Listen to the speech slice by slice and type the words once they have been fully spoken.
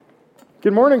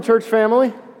Good morning, church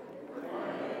family.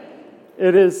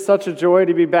 It is such a joy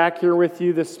to be back here with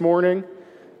you this morning.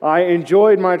 I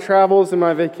enjoyed my travels and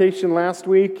my vacation last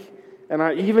week, and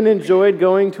I even enjoyed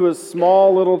going to a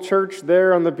small little church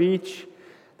there on the beach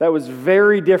that was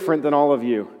very different than all of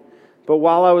you. But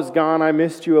while I was gone, I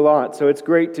missed you a lot, so it's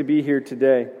great to be here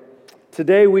today.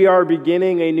 Today we are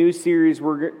beginning a new series.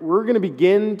 We're going to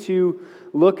begin to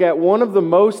look at one of the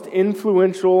most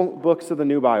influential books of the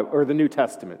New Bible, or the New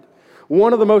Testament.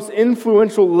 One of the most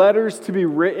influential letters to be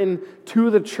written to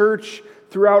the church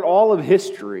throughout all of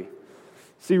history.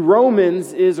 See,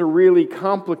 Romans is a really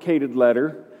complicated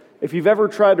letter. If you've ever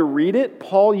tried to read it,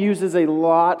 Paul uses a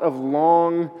lot of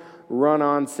long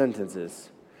run-on sentences.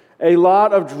 A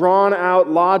lot of drawn-out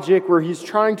logic where he's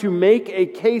trying to make a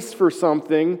case for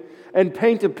something and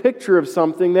paint a picture of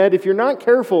something that, if you're not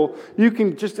careful, you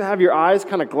can just have your eyes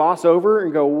kind of gloss over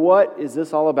and go, what is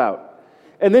this all about?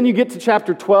 And then you get to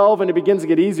chapter 12 and it begins to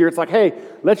get easier. It's like, hey,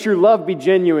 let your love be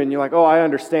genuine. You're like, oh, I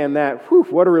understand that. Whew,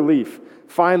 what a relief.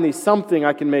 Finally, something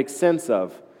I can make sense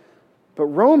of. But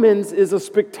Romans is a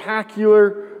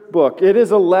spectacular book. It is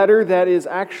a letter that is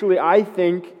actually, I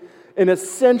think, an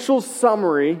essential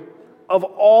summary of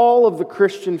all of the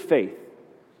Christian faith.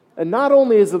 And not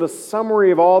only is it a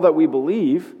summary of all that we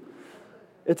believe,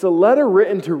 it's a letter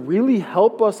written to really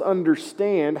help us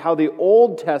understand how the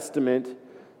Old Testament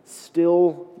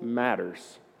still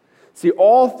matters. See,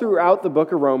 all throughout the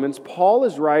book of Romans, Paul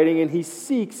is writing and he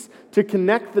seeks to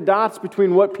connect the dots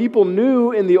between what people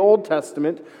knew in the Old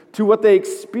Testament to what they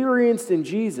experienced in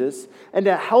Jesus, and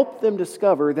to help them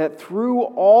discover that through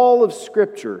all of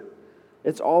Scripture,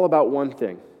 it's all about one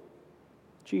thing: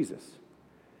 Jesus.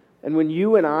 And when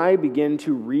you and I begin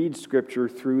to read Scripture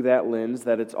through that lens,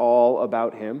 that it's all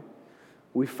about Him,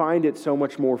 we find it so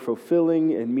much more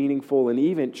fulfilling and meaningful and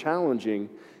even challenging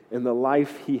in the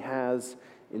life He has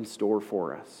in store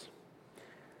for us.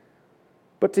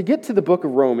 But to get to the book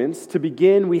of Romans, to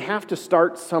begin, we have to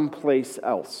start someplace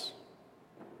else.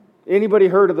 Anybody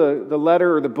heard of the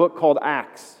letter or the book called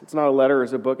Acts? It's not a letter,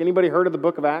 it's a book. Anybody heard of the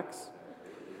book of Acts?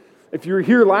 If you were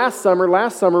here last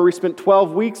summer we spent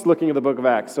 12 weeks looking at the book of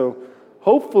Acts. So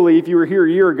hopefully, if you were here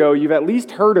a year ago, you've at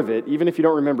least heard of it, even if you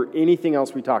don't remember anything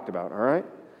else we talked about, all right?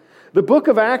 The book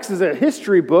of Acts is a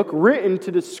history book written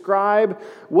to describe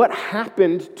what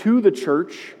happened to the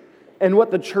church and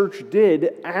what the church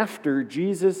did after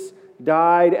Jesus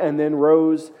died and then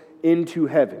rose into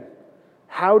heaven.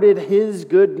 How did His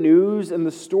good news and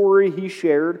the story He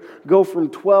shared go from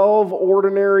 12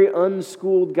 ordinary,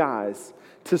 unschooled guys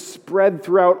to spread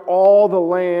throughout all the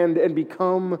land and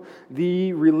become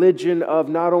the religion of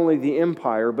not only the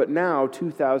empire, but now,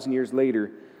 2,000 years later,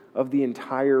 of the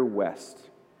entire West?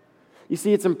 You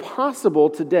see, it's impossible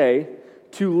today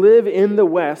to live in the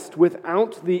West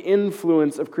without the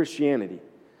influence of Christianity.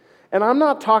 And I'm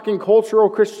not talking cultural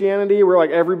Christianity where like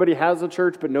everybody has a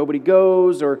church but nobody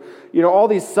goes, or all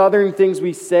these southern things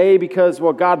we say because,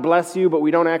 well, God bless you, but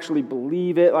we don't actually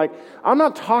believe it. Like, I'm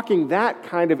not talking that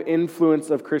kind of influence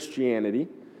of Christianity.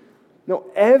 No,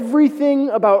 everything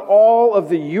about all of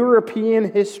the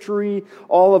European history,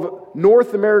 all of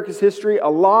North America's history, a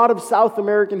lot of South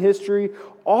American history,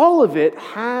 all of it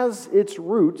has its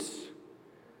roots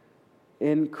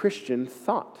in Christian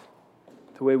thought.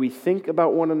 The way we think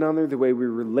about one another, the way we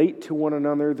relate to one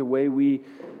another, the way we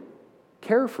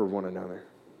care for one another.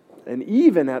 And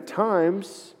even at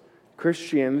times,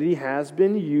 Christianity has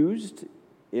been used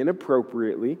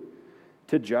inappropriately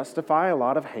to justify a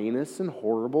lot of heinous and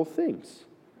horrible things.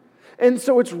 And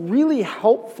so it's really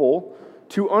helpful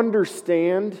to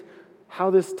understand how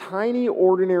this tiny,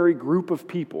 ordinary group of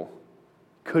people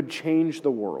could change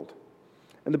the world.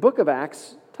 And the book of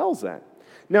Acts tells that.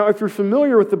 Now, if you're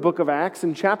familiar with the book of Acts,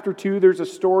 in chapter 2, there's a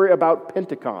story about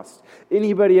Pentecost.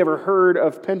 Anybody ever heard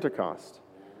of Pentecost?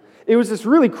 It was this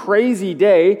really crazy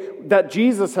day that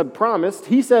Jesus had promised.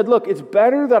 He said, look, it's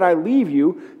better that I leave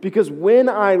you, because when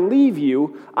I leave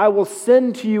you, I will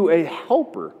send to you a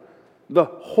helper, the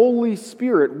Holy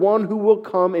Spirit, one who will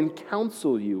come and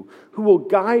counsel you, who will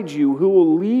guide you, who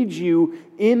will lead you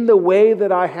in the way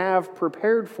that I have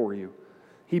prepared for you.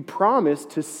 He promised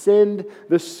to send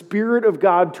the Spirit of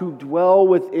God to dwell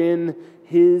within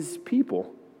His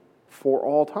people for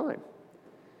all time.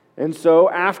 And so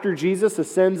after Jesus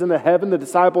ascends into heaven, the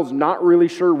disciples, not really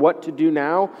sure what to do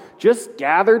now, just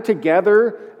gather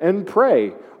together and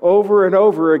pray over and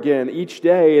over again each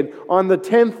day. And on the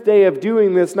 10th day of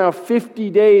doing this, now 50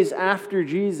 days after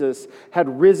Jesus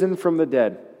had risen from the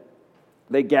dead,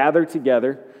 they gather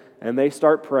together and they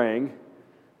start praying,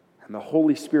 and the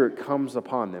Holy Spirit comes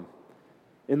upon them.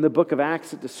 In the book of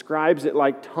Acts, it describes it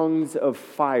like tongues of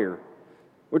fire.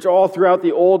 which all throughout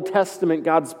the Old Testament,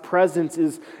 God's presence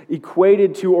is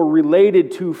equated to or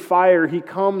related to fire. He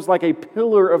comes like a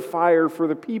pillar of fire for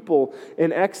the people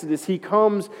in Exodus. He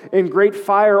comes in great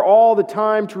fire all the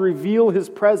time to reveal his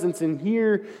presence, and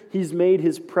here he's made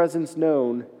his presence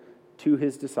known to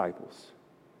his disciples.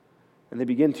 And they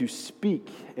begin to speak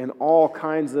in all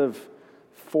kinds of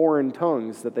foreign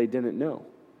tongues that they didn't know.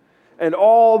 And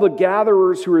all the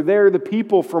gatherers who were there, the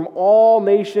people from all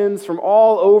nations, from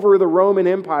all over the Roman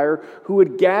Empire who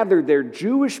had gathered there,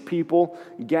 Jewish people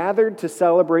gathered to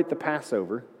celebrate the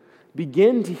Passover,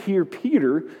 begin to hear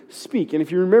Peter speak. And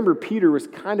if you remember, Peter was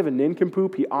kind of a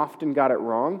nincompoop. He often got it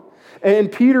wrong.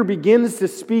 And Peter begins to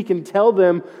speak and tell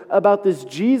them about this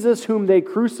Jesus whom they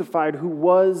crucified, who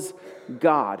was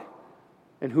God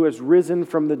and who has risen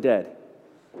from the dead.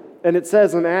 And it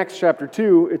says in Acts chapter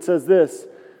 2, it says this.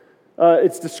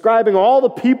 It's describing all the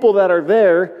people that are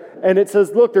there, and it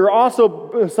says, look, there are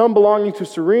also some belonging to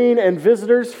Cyrene and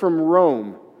visitors from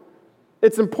Rome.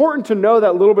 It's important to know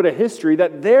that little bit of history,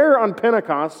 that there on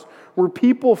Pentecost were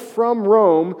people from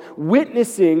Rome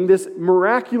witnessing this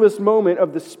miraculous moment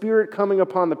of the Spirit coming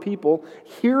upon the people,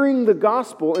 hearing the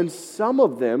gospel, and some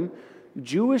of them,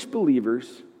 Jewish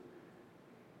believers,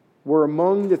 were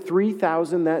among the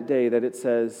 3,000 that day that it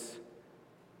says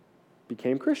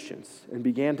became Christians and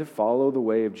began to follow the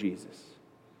way of Jesus.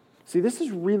 See, this is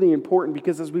really important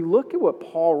because as we look at what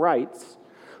Paul writes,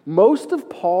 most of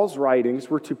Paul's writings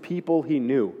were to people he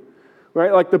knew,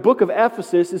 right? Like the book of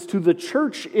Ephesus is to the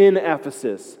church in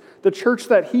Ephesus, the church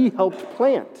that he helped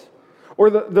plant. Or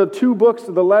the two books,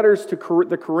 the letters to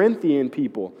the Corinthian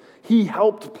people, he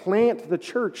helped plant the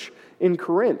church in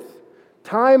Corinth.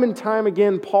 Time and time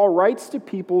again, Paul writes to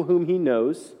people whom he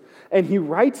knows, and he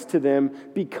writes to them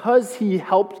because he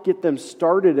helped get them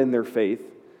started in their faith,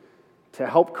 to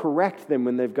help correct them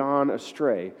when they've gone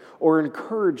astray, or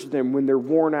encourage them when they're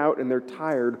worn out and they're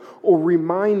tired, or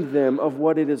remind them of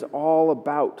what it is all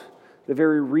about, the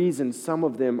very reason some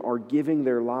of them are giving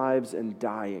their lives and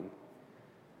dying.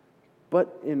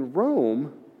 But in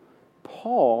Rome,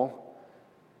 Paul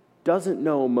doesn't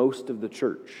know most of the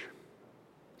church.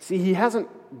 See, he hasn't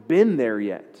been there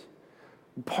yet.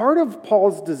 Part of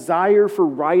Paul's desire for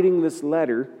writing this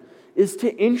letter is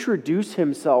to introduce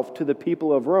himself to the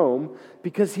people of Rome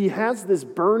because he has this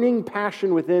burning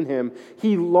passion within him.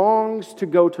 He longs to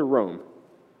go to Rome.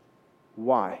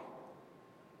 Why?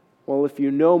 Well, if you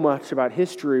know much about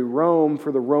history, Rome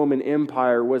for the Roman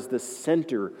Empire was the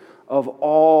center of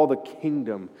all the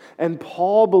kingdom. And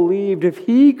Paul believed if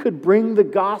he could bring the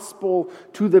gospel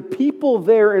to the people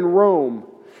there in Rome,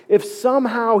 if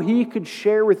somehow he could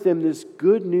share with them this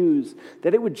good news,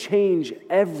 that it would change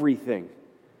everything.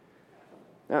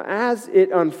 Now, as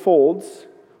it unfolds,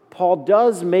 Paul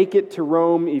does make it to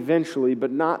Rome eventually,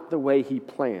 but not the way he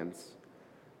plans.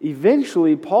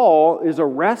 Eventually, Paul is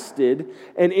arrested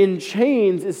and in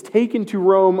chains is taken to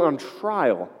Rome on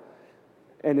trial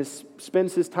and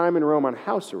spends his time in Rome on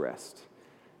house arrest.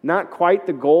 Not quite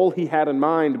the goal he had in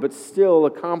mind, but still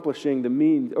accomplishing the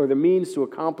means to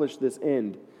accomplish this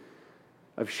end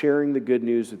of sharing the good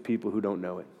news with people who don't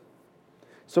know it.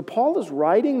 So Paul is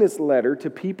writing this letter to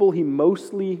people he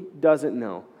mostly doesn't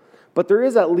know. But there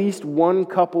is at least one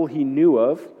couple he knew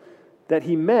of that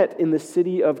he met in the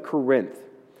city of Corinth.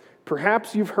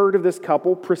 Perhaps you've heard of this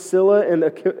couple, Priscilla and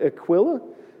Aquila.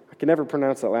 I can never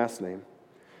pronounce that last name.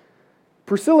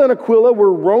 Priscilla and Aquila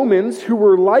were Romans who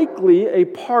were likely a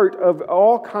part of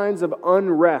all kinds of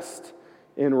unrest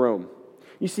in Rome.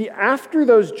 You see, after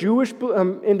those Jewish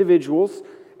individuals,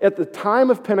 at the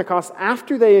time of Pentecost,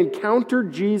 after they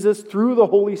encountered Jesus through the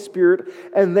Holy Spirit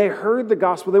and they heard the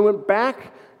gospel, they went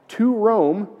back to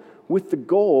Rome with the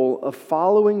goal of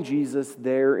following Jesus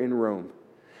there in Rome.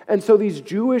 And so these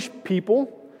Jewish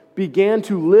people began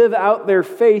to live out their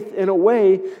faith in a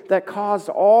way that caused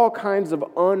all kinds of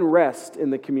unrest in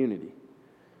the community.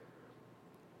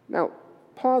 Now,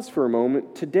 pause for a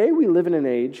moment. Today we live in an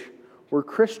age where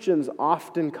Christians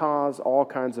often cause all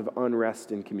kinds of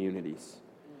unrest in communities.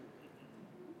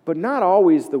 But not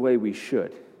always the way we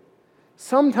should.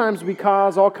 Sometimes we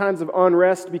cause all kinds of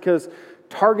unrest because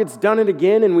Target's done it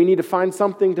again and we need to find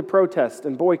something to protest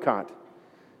and boycott.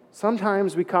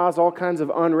 Sometimes we cause all kinds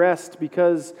of unrest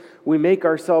because we make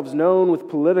ourselves known with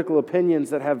political opinions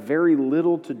that have very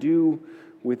little to do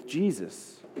with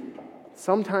Jesus.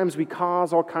 Sometimes we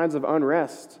cause all kinds of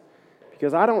unrest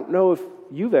because I don't know if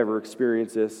you've ever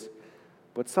experienced this,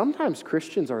 but sometimes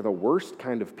Christians are the worst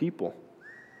kind of people.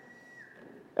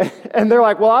 And they're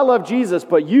like, well, I love Jesus,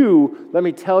 but let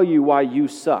me tell you why you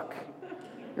suck.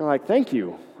 You're like, thank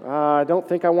you. I don't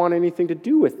think I want anything to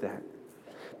do with that.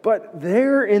 But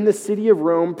there in the city of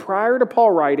Rome, prior to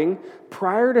Paul writing,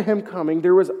 prior to him coming,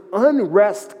 there was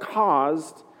unrest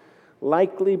caused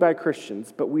likely by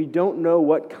Christians, but we don't know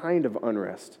what kind of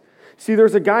unrest. See,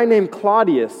 there's a guy named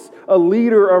Claudius, a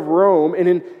leader of Rome,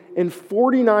 and in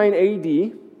 49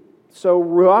 AD, so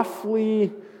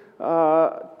roughly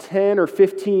 10 or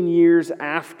 15 years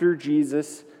after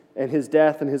Jesus and his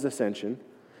death and his ascension,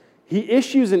 he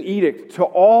issues an edict to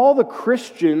all the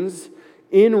Christians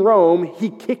in Rome. He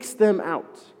kicks them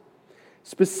out.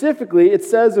 Specifically, it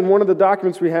says in one of the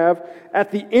documents we have,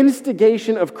 at the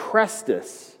instigation of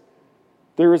Chrestus,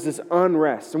 there was this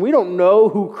unrest. And we don't know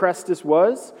who Chrestus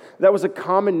was. That was a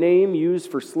common name used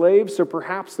for slaves, so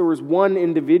perhaps there was one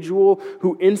individual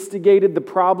who instigated the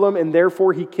problem and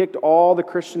therefore he kicked all the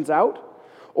Christians out.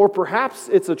 Or perhaps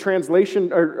it's a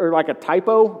translation or like a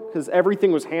typo, because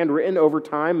everything was handwritten over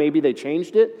time. Maybe they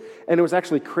changed it, and it was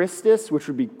actually Christus, which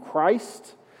would be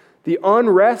Christ. The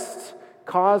unrest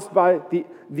caused by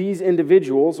these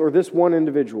individuals, or this one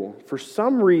individual, for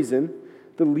some reason,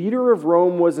 the leader of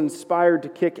Rome was inspired to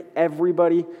kick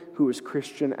everybody who was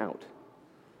Christian out.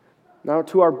 Now,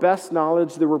 to our best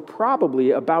knowledge, there were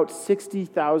probably about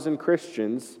 60,000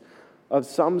 Christians of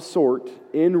some sort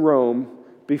in Rome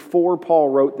before Paul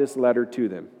wrote this letter to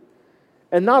them.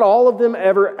 And not all of them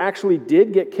ever actually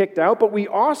did get kicked out, but we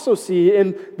also see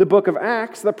in the book of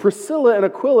Acts that Priscilla and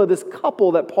Aquila, this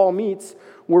couple that Paul meets,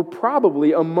 were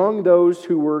probably among those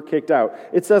who were kicked out.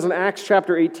 It says in Acts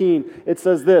chapter 18, it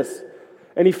says this,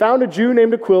 "And he found a Jew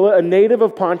named Aquila, a native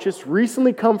of Pontus,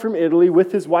 recently come from Italy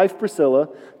with his wife Priscilla,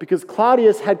 because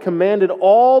Claudius had commanded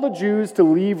all the Jews to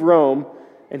leave Rome,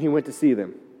 and he went to see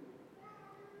them."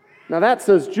 Now that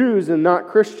says Jews and not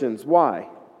Christians. Why?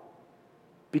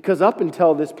 Because up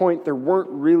until this point, there weren't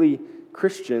really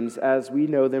Christians as we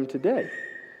know them today.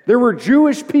 There were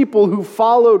Jewish people who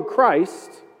followed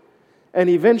Christ, and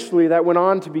eventually that went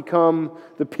on to become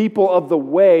the people of the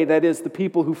way, that is, the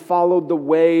people who followed the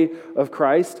way of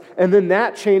Christ. And then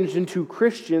that changed into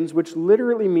Christians, which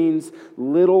literally means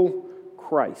little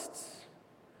Christs.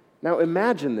 Now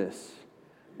imagine this.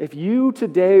 If you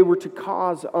today were to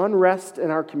cause unrest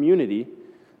in our community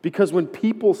because when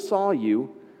people saw you,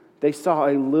 they saw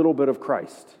a little bit of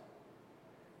Christ.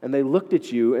 And they looked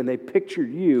at you and they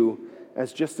pictured you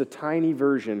as just a tiny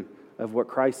version of what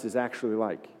Christ is actually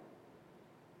like.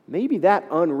 Maybe that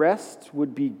unrest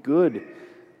would be good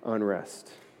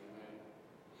unrest.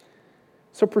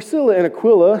 So Priscilla and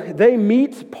Aquila, they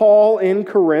meet Paul in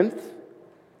Corinth.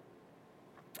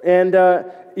 And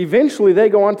eventually they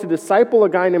go on to disciple a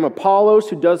guy named Apollos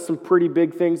who does some pretty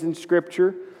big things in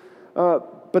Scripture.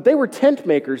 But they were tent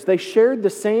makers. They shared the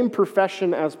same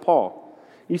profession as Paul.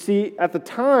 You see, at the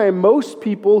time, most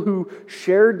people who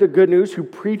shared the good news, who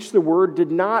preached the word,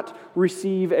 did not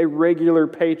receive a regular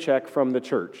paycheck from the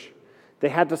church. They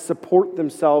had to support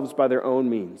themselves by their own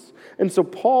means. And so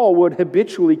Paul would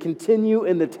habitually continue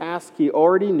in the task he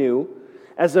already knew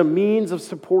as a means of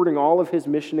supporting all of his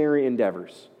missionary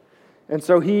endeavors. And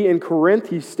so in Corinth,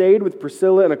 he stayed with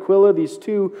Priscilla and Aquila, these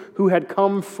two who had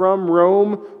come from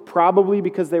Rome, probably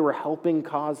because they were helping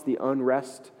cause the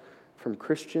unrest from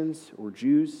Christians or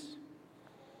Jews.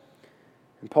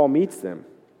 And Paul meets them.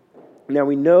 Now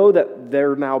we know that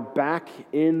they're now back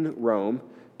in Rome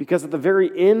because at the very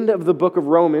end of the book of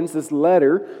Romans, this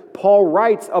letter, Paul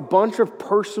writes a bunch of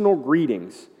personal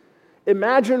greetings.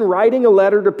 Imagine writing a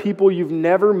letter to people you've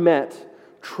never met,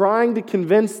 trying to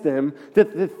convince them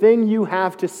that the thing you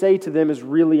have to say to them is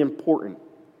really important.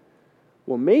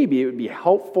 Well, maybe it would be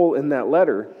helpful in that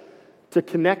letter to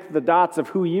connect the dots of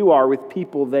who you are with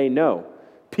people they know,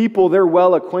 people they're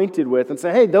well acquainted with, and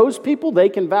say, hey, those people, they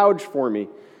can vouch for me.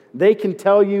 They can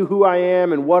tell you who I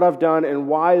am and what I've done and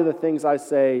why the things I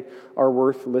say are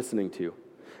worth listening to.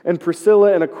 And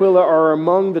Priscilla and Aquila are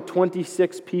among the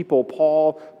 26 people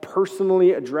Paul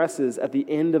personally addresses at the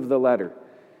end of the letter.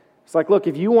 It's like, look,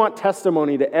 if you want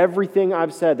testimony to everything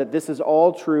I've said, that this is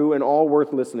all true and all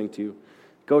worth listening to,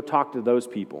 go talk to those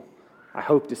people. I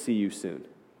hope to see you soon.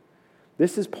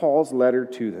 This is Paul's letter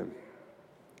to them.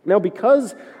 Now,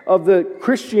 because of the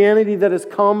Christianity that has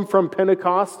come from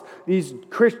Pentecost, these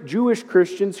Jewish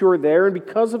Christians who are there, and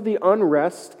because of the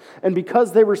unrest, and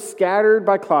because they were scattered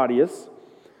by Claudius,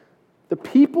 the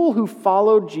people who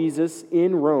followed Jesus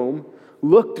in Rome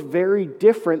looked very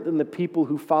different than the people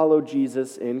who followed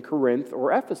Jesus in Corinth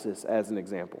or Ephesus, as an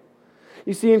example.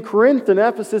 You see, in Corinth and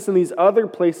Ephesus and these other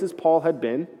places Paul had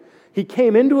been, he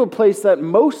came into a place that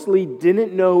mostly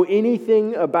didn't know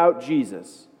anything about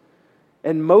Jesus.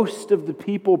 And most of the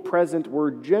people present were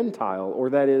Gentile, or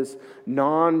that is,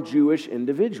 non-Jewish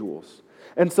individuals.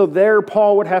 And so there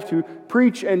Paul would have to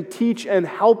preach and teach and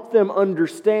help them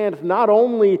understand not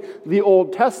only the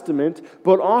Old Testament,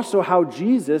 but also how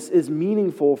Jesus is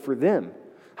meaningful for them.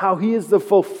 How he is the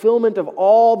fulfillment of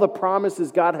all the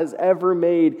promises God has ever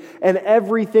made and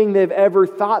everything they've ever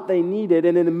thought they needed.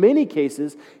 And in many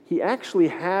cases, he actually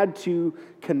had to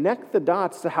connect the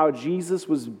dots to how Jesus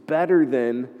was better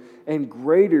than and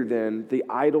greater than the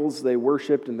idols they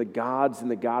worshiped and the gods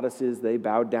and the goddesses they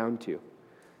bowed down to.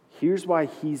 Here's why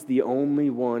he's the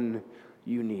only one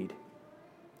you need,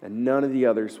 and none of the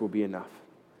others will be enough.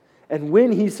 And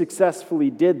when he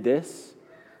successfully did this,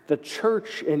 the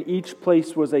church in each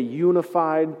place was a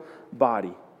unified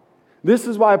body. This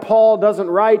is why Paul doesn't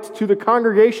write to the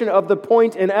congregation of the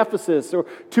Point in Ephesus or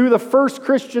to the first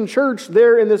Christian church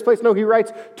there in this place. No, he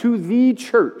writes to the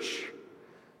church,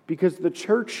 because the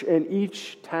church in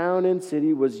each town and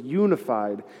city was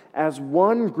unified as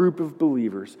one group of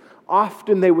believers.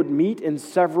 Often they would meet in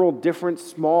several different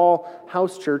small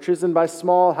house churches, and by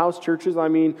small house churches, I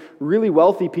mean really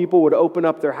wealthy people would open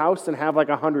up their house and have like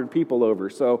 100 people over.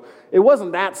 So it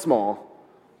wasn't that small,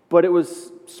 but it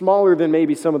was smaller than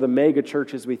maybe some of the mega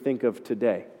churches we think of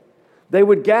today. They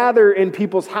would gather in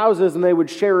people's houses and they would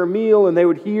share a meal and they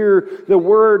would hear the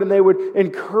word and they would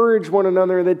encourage one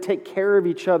another and they'd take care of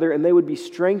each other and they would be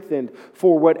strengthened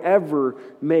for whatever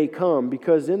may come.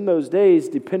 Because in those days,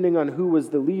 depending on who was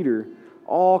the leader,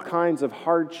 all kinds of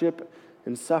hardship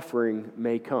and suffering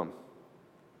may come.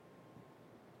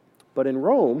 But in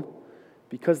Rome,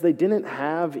 because they didn't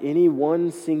have any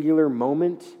one singular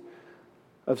moment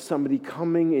of somebody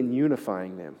coming and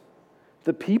unifying them,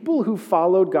 the people who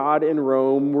followed God in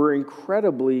Rome were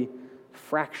incredibly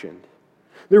fractioned.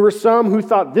 There were some who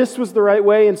thought this was the right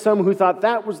way, and some who thought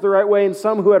that was the right way, and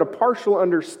some who had a partial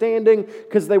understanding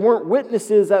because they weren't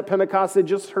witnesses at Pentecost, they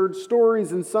just heard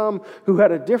stories, and some who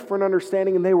had a different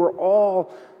understanding, and they were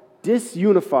all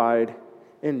disunified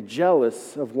and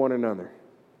jealous of one another.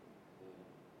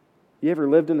 You ever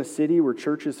lived in a city where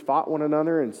churches fought one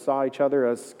another and saw each other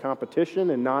as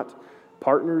competition and not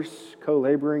partners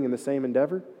co-laboring in the same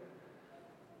endeavor?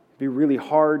 It'd be really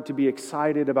hard to be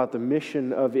excited about the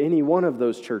mission of any one of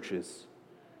those churches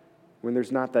when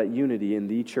there's not that unity in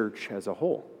the church as a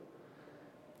whole.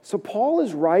 So Paul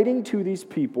is writing to these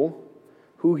people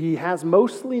who he has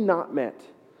mostly not met,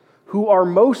 who are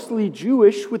mostly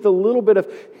Jewish with a little bit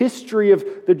of history of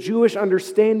the Jewish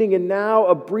understanding and now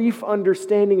a brief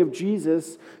understanding of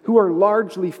Jesus, who are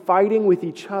largely fighting with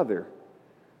each other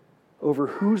over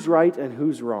who's right and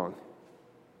who's wrong.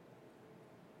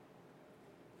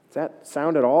 Does that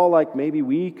sound at all like maybe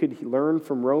we could learn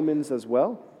from Romans as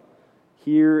well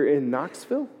here in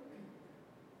Knoxville?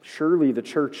 Surely the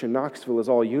church in Knoxville is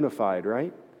all unified,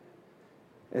 right?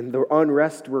 And the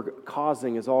unrest we're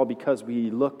causing is all because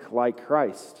we look like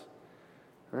Christ,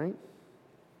 right?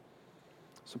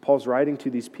 So Paul's writing to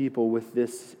these people with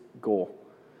this goal.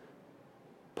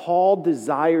 Paul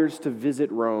desires to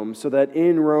visit Rome so that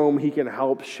in Rome he can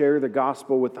help share the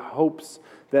gospel with the hopes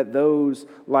that those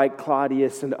like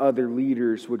Claudius and other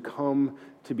leaders would come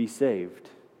to be saved.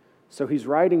 So he's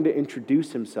writing to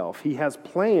introduce himself. He has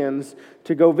plans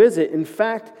to go visit. In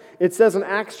fact, it says in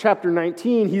Acts chapter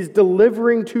 19, he's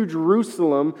delivering to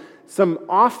Jerusalem some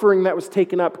offering that was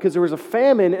taken up because there was a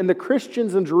famine and the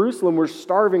Christians in Jerusalem were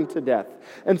starving to death.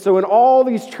 And so in all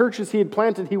these churches he had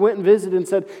planted, he went and visited and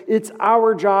said, it's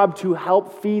our job to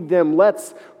help feed them.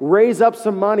 Let's raise up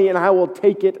some money and I will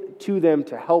take it to them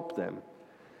to help them.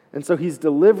 And so he's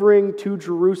delivering to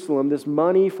Jerusalem this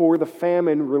money for the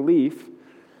famine relief.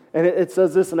 And it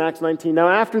says this in Acts 19. Now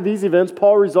after these events,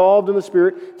 Paul resolved in the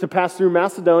Spirit to pass through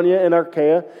Macedonia and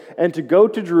Achaia and to go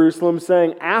to Jerusalem,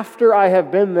 saying, after I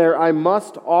have been there, I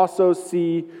must also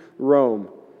see Rome.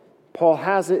 Paul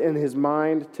has it in his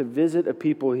mind to visit a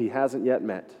people he hasn't yet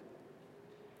met.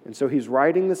 And so he's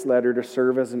writing this letter to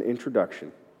serve as an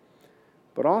introduction,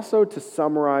 but also to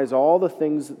summarize all the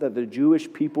things that the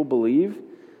Jewish people believe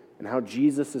and how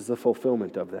Jesus is the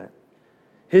fulfillment of that.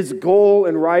 His goal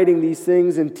in writing these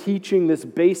things and teaching this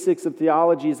basics of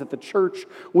theology is that the church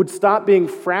would stop being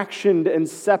fractioned and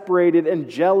separated and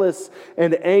jealous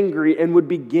and angry and would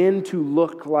begin to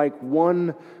look like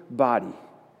one body,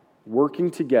 working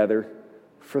together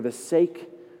for the sake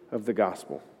of the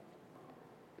gospel.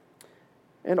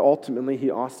 And ultimately, he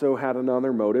also had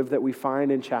another motive that we find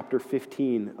in chapter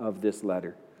 15 of this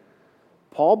letter.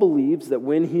 Paul believes that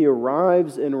when he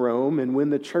arrives in Rome and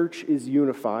when the church is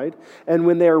unified and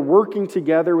when they are working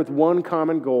together with one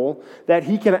common goal, that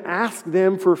he can ask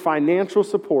them for financial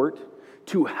support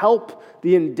to help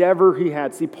the endeavor he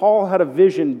had. See, Paul had a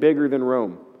vision bigger than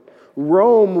Rome.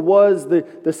 Rome was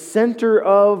the center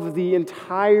of the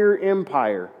entire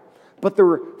empire. But there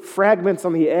were fragments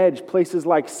on the edge, places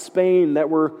like Spain that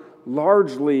were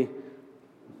largely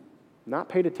not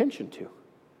paid attention to.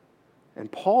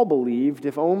 And Paul believed,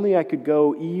 if only I could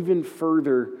go even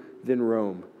further than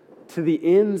Rome, to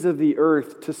the ends of the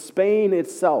earth, to Spain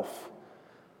itself,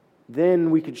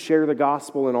 then we could share the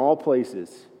gospel in all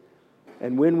places.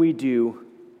 And when we do,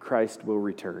 Christ will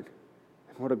return.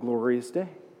 And what a glorious day.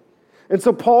 And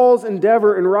so Paul's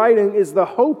endeavor in writing is the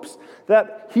hopes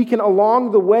that he can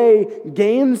along the way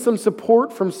gain some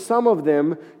support from some of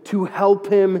them to help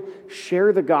him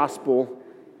share the gospel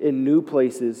in new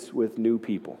places with new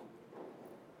people.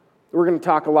 We're going to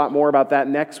talk a lot more about that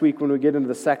next week when we get into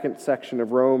the second section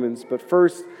of Romans. But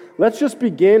first, let's just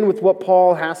begin with what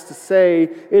Paul has to say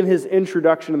in his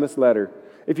introduction in this letter.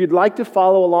 If you'd like to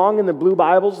follow along in the blue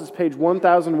Bibles, it's page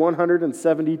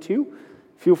 1172.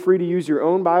 Feel free to use your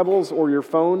own Bibles or your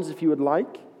phones if you would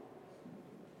like.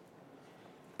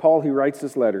 Paul, he writes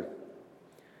this letter.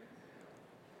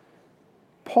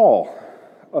 Paul,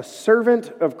 a servant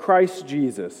of Christ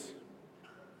Jesus.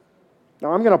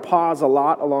 Now, I'm going to pause a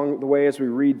lot along the way as we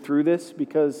read through this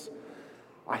because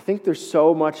I think there's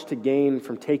so much to gain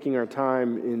from taking our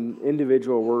time in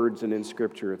individual words and in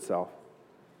Scripture itself.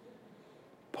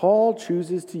 Paul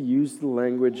chooses to use the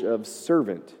language of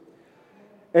servant.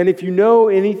 And if you know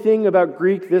anything about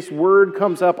Greek, this word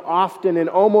comes up often in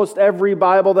almost every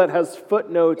Bible that has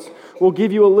footnotes. We'll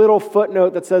give you a little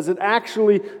footnote that says that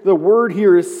actually the word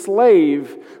here is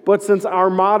slave, but since our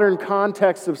modern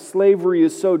context of slavery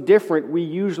is so different, we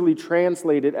usually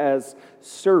translate it as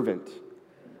servant.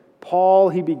 Paul,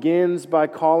 he begins by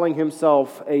calling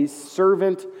himself a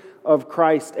servant of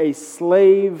Christ, a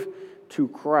slave to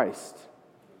Christ.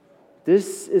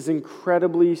 This is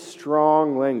incredibly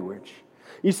strong language.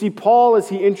 You see, Paul, as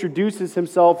he introduces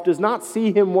himself, does not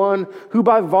see him one who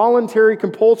by voluntary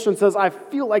compulsion says, I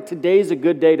feel like today's a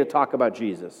good day to talk about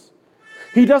Jesus.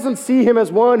 He doesn't see him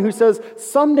as one who says,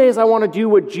 some days I want to do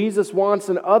what Jesus wants,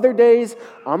 and other days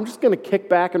I'm just going to kick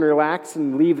back and relax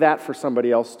and leave that for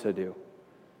somebody else to do.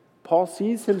 Paul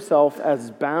sees himself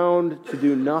as bound to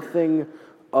do nothing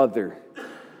other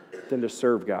than to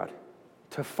serve God,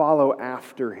 to follow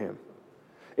after him.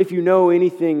 If you know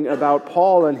anything about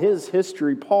Paul and his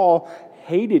history, Paul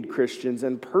hated Christians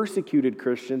and persecuted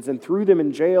Christians and threw them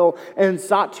in jail and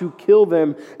sought to kill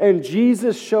them. And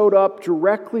Jesus showed up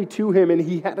directly to him and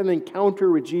he had an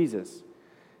encounter with Jesus.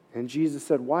 And Jesus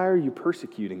said, why are you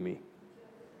persecuting me?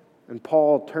 And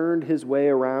Paul turned his way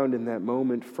around in that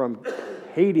moment from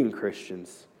hating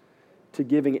Christians to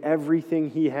giving everything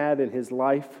he had in his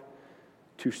life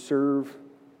to serve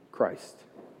Christ.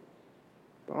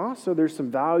 But also there's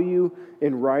some value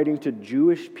in writing to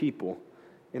Jewish people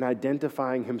in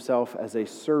identifying himself as a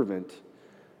servant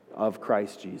of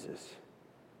Christ Jesus.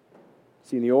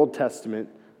 See, in the Old Testament,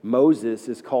 Moses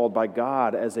is called by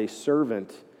God as a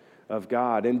servant of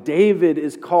God. And David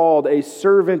is called a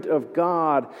servant of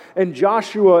God. And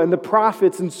Joshua and the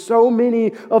prophets and so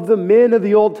many of the men of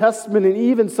the Old Testament and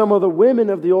even some of the women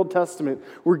of the Old Testament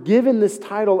were given this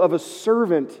title of a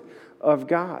servant of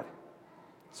God.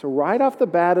 So right off the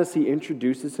bat as he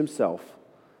introduces himself,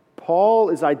 Paul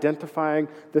is identifying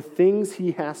the things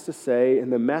he has to say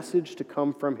and the message to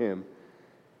come from him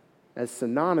as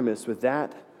synonymous with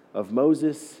that of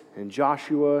Moses and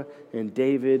Joshua and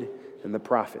David and the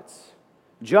prophets.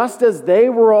 Just as they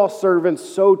were all servants,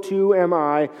 so too am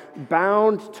I,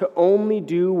 bound to only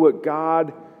do what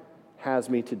God has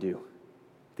me to do.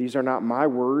 These are not my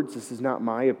words. This is not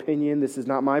my opinion. This is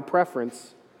not my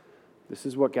preference. This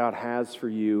is what God has for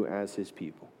you as his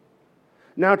people.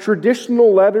 Now,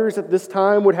 traditional letters at this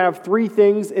time would have three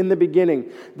things in the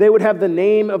beginning. They would have the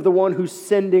name of the one who's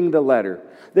sending the letter.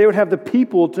 They would have the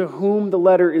people to whom the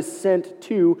letter is sent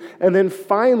to. And then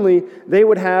finally, they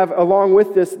would have, along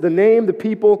with this, the name, the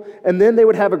people, and then they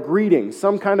would have a greeting,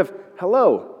 some kind of,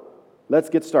 hello, let's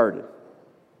get started.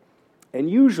 And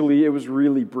usually it was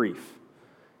really brief.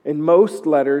 In most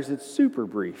letters, it's super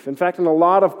brief. In fact, in a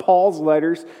lot of Paul's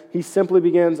letters, he simply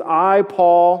begins, I,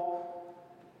 Paul,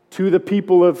 to the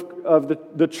people of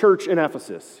the church in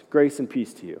Ephesus, grace and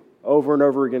peace to you. Over and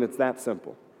over again, it's that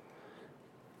simple.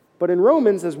 But in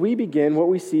Romans, as we begin, what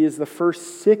we see is the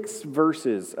first 6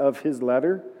 verses of his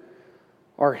letter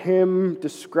are him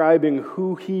describing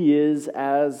who he is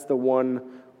as the one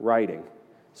writing.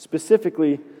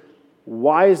 Specifically,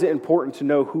 why is it important to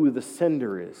know who the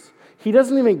sender is? He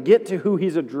doesn't even get to who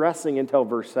he's addressing until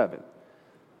verse 7.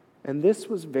 And this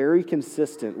was very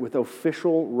consistent with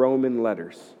official Roman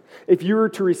letters. If you were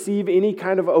to receive any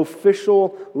kind of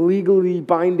official, legally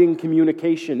binding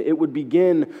communication, it would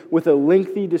begin with a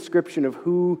lengthy description of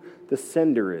who the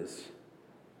sender is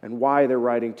and why they're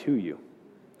writing to you.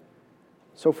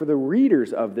 So for the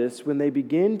readers of this, when they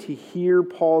begin to hear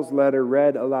Paul's letter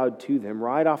read aloud to them,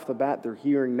 right off the bat, they're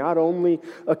hearing not only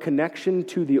a connection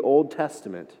to the Old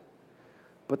Testament,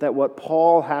 but that what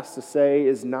Paul has to say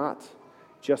is not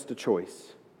just a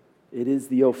choice. It is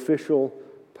the official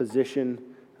position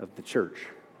of the church.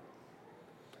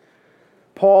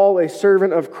 Paul, a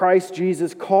servant of Christ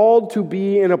Jesus, called to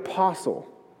be an apostle.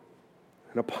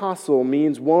 An apostle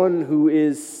means one who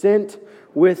is sent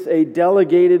with a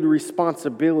delegated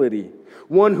responsibility,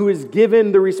 one who is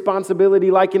given the responsibility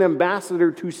like an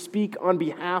ambassador to speak on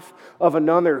behalf of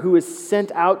another, who is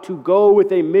sent out to go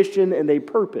with a mission and a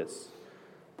purpose.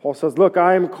 Paul says, look,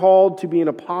 I am called to be an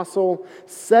apostle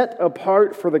set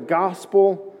apart for the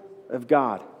gospel of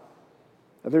God.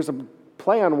 Now, there's a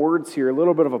play on words here, a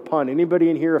little bit of a pun. Anybody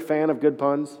in here a fan of good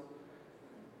puns?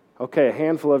 Okay, a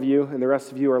handful of you, and the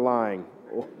rest of you are lying.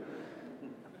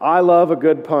 I love a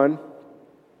good pun.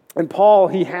 And Paul,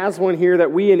 he has one here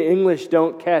that we in English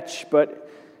don't catch, but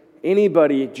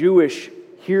anybody Jewish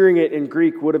hearing it in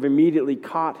Greek would have immediately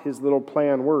caught his little play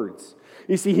on words.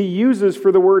 You see, he uses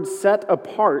for the word set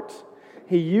apart,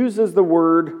 he uses the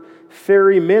word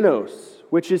pharimenos,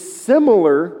 which is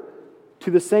similar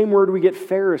to the same word we get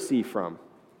Pharisee from.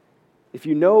 If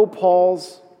you know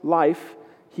Paul's life,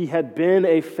 he had been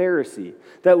a Pharisee.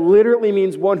 That literally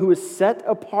means one who is set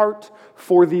apart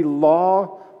for the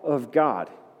law of God.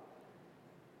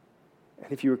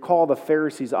 And if you recall, the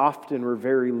Pharisees often were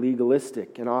very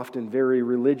legalistic and often very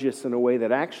religious in a way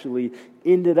that actually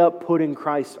ended up putting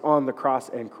Christ on the cross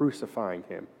and crucifying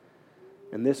him.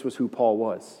 And this was who Paul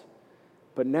was.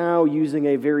 But now using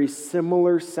a very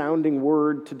similar sounding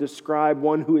word to describe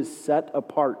one who is set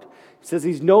apart. He says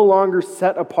he's no longer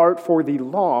set apart for the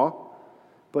law,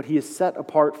 but he is set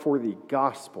apart for the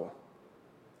gospel.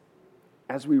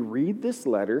 As we read this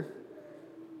letter,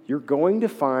 you're going to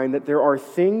find that there are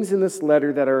things in this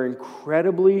letter that are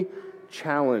incredibly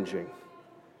challenging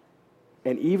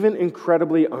and even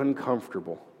incredibly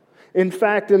uncomfortable. In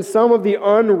fact, in some of the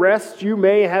unrest you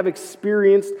may have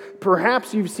experienced,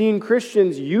 perhaps you've seen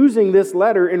Christians using this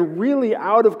letter in really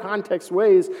out of context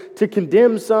ways to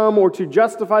condemn some or to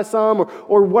justify some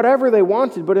or whatever they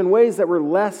wanted, but in ways that were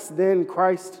less than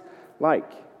Christ-like.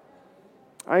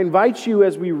 I invite you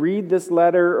as we read this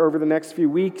letter over the next few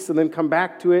weeks and then come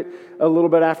back to it a little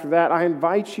bit after that, I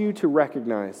invite you to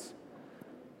recognize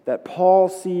that Paul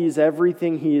sees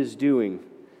everything he is doing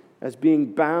as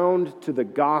being bound to the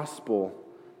gospel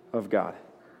of God.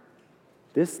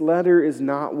 This letter is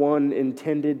not one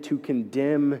intended to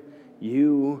condemn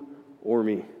you or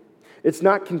me. It's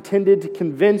not intended to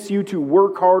convince you to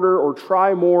work harder or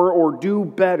try more or do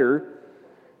better.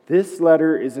 This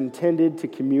letter is intended to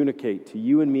communicate to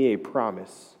you and me a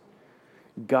promise.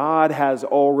 God has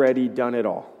already done it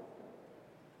all.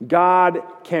 God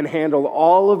can handle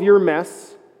all of your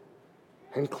mess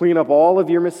and clean up all of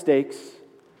your mistakes,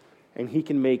 and He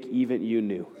can make even you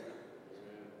new.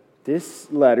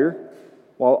 This letter,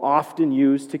 while often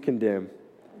used to condemn,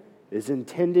 is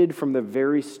intended from the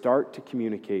very start to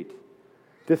communicate.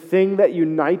 The thing that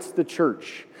unites the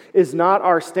church is not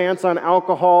our stance on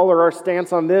alcohol or our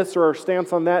stance on this or our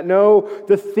stance on that. No,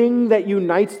 the thing that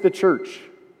unites the church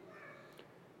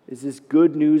is this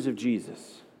good news of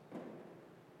Jesus.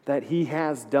 That He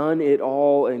has done it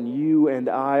all and you and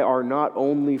I are not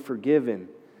only forgiven,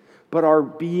 but are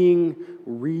being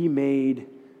remade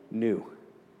new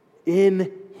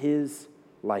in His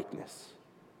likeness.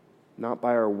 Not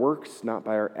by our works, not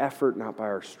by our effort, not by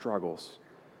our struggles,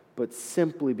 but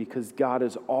simply because God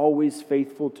is always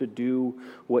faithful to do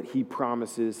what He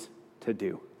promises to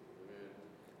do.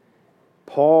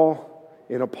 Paul,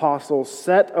 an apostle,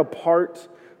 set apart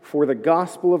for the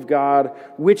gospel of God,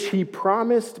 which He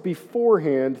promised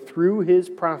beforehand through His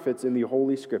prophets in the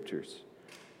Holy Scriptures,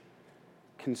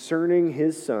 concerning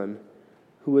His Son,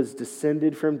 who was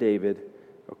descended from David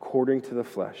according to the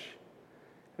flesh,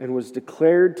 and was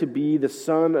declared to be the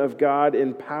Son of God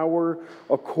in power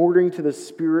according to the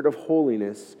Spirit of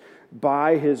holiness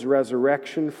by His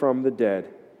resurrection from the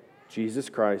dead, Jesus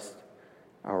Christ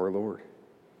our Lord.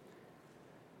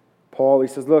 Paul, he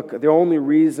says, look, the only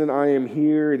reason I am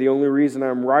here, the only reason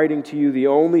I'm writing to you, the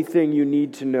only thing you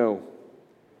need to know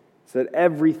is that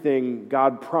everything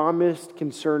God promised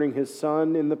concerning His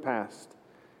Son in the past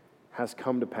has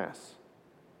come to pass.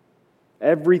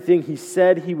 Everything He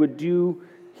said He would do,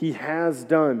 He has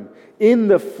done. In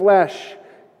the flesh,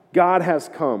 God has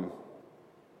come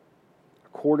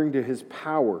according to his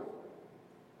power,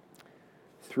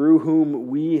 through whom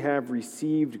we have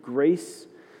received grace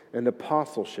and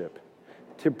apostleship,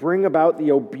 to bring about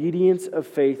the obedience of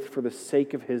faith for the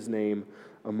sake of his name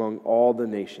among all the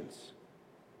nations,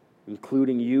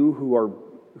 including you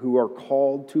who are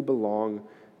called to belong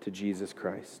to Jesus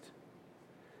Christ.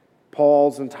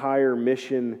 Paul's entire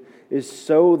mission is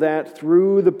so that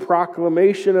through the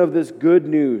proclamation of this good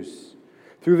news,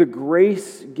 through the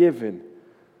grace given,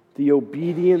 the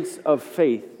obedience of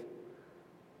faith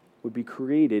would be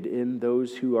created in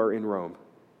those who are in Rome.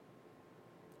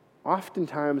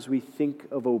 Oftentimes we think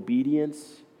of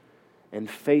obedience and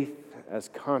faith as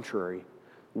contrary.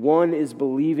 One is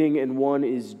believing and one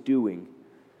is doing.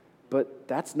 But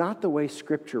that's not the way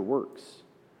Scripture works.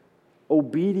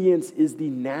 Obedience is the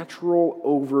natural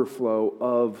overflow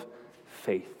of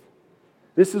faith.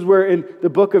 This is where in the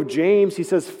book of James he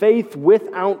says, faith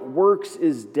without works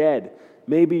is dead.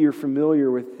 Maybe you're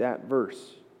familiar with that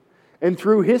verse. And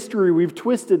through history, we've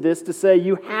twisted this to say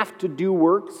you have to do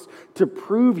works to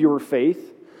prove your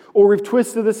faith, or we've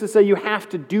twisted this to say you have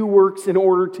to do works in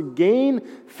order to gain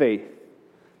faith.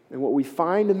 And what we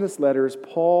find in this letter is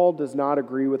Paul does not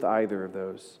agree with either of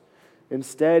those.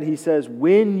 Instead, he says,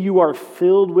 when you are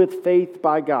filled with faith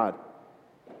by God,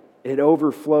 it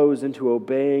overflows into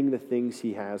obeying the things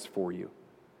he has for you.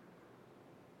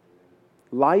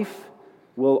 Life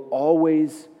will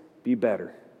always be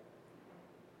better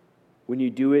when you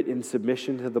do it in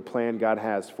submission to the plan God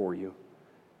has for you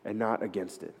and not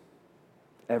against it.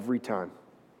 Every time.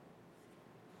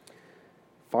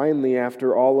 Finally,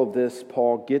 after all of this,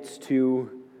 Paul gets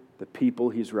to the people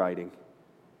he's writing.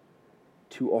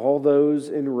 To all those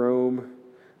in Rome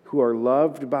who are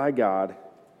loved by God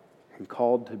and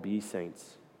called to be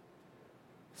saints.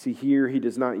 See, here he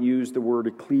does not use the word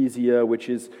ecclesia, which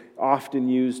is often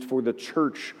used for the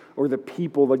church or the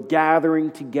people, the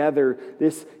gathering together,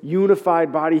 this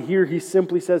unified body. Here he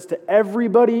simply says to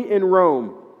everybody in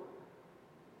Rome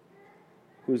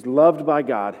who is loved by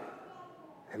God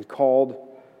and called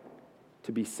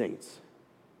to be saints.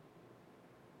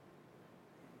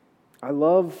 I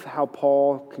love how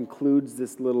Paul concludes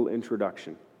this little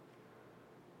introduction.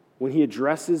 When he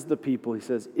addresses the people, he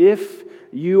says, if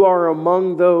you are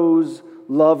among those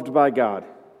loved by God,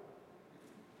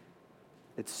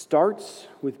 it starts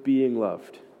with being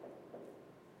loved.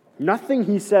 Nothing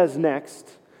he says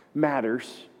next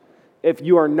matters if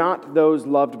you are not those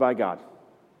loved by God.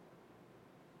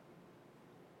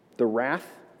 The wrath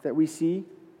that we see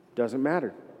doesn't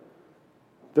matter.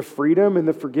 The freedom and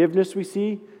the forgiveness we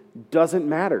see doesn't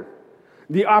matter.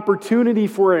 The opportunity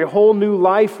for a whole new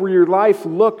life where your life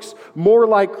looks more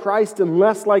like Christ and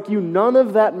less like you, none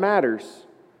of that matters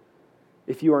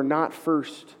if you are not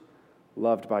first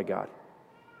loved by God.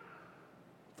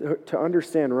 To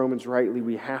understand Romans rightly,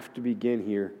 we have to begin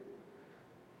here.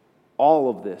 All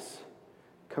of this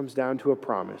comes down to a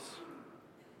promise.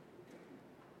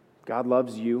 God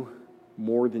loves you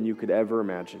more than you could ever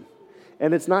imagine.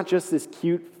 And it's not just this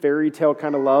cute fairy tale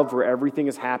kind of love where everything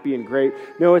is happy and great.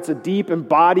 No, it's a deep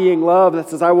embodying love that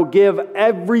says, I will give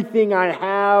everything I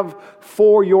have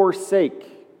for your sake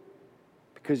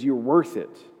because you're worth it.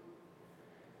 It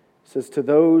says, to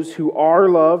those who are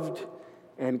loved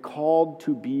and called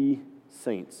to be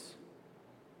saints.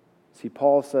 See,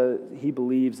 Paul says he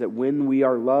believes that when we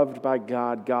are loved by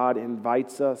God, God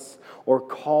invites us or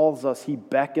calls us, he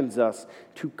beckons us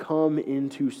to come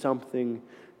into something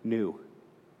new.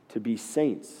 To be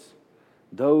saints,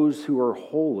 those who are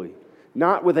holy,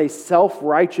 not with a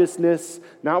self-righteousness,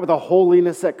 not with a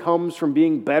holiness that comes from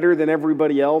being better than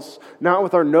everybody else, not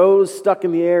with our nose stuck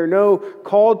in the air, no,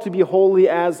 called to be holy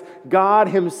as God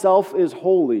himself is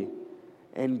holy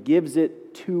and gives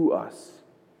it to us.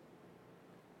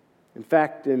 In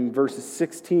fact, in verses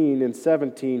 16 and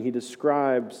 17, he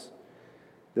describes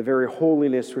the very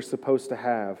holiness we're supposed to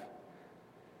have.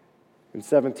 In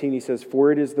 17, he says,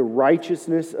 for it is the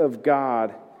righteousness of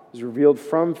God is revealed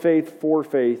from faith for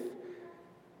faith,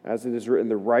 as it is written,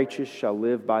 the righteous shall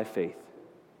live by faith.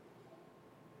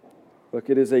 Look,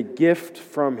 it is a gift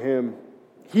from him.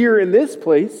 Here in this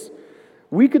place,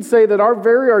 we could say that our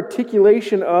very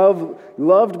articulation of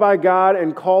loved by God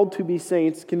and called to be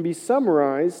saints can be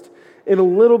summarized in a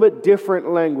little bit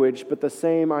different language, but the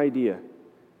same idea.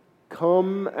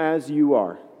 Come as you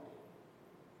are.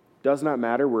 Does not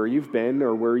matter where you've been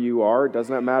or where you are. It does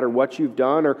not matter what you've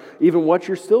done or even what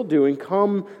you're still doing.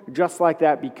 Come just like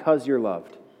that because you're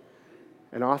loved.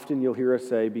 And often you'll hear us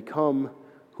say, become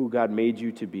who God made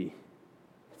you to be.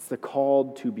 It's the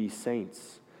called to be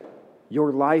saints.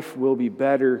 Your life will be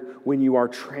better when you are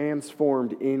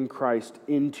transformed in Christ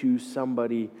into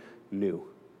somebody new.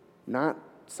 Not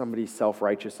somebody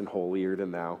self-righteous and holier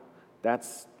than thou.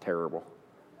 That's terrible.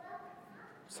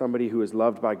 Somebody who is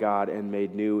loved by God and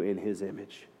made new in His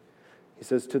image. He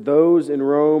says, to those in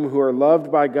Rome who are loved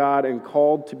by God and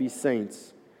called to be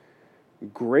saints,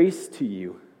 grace to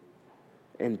you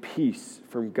and peace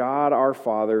from God our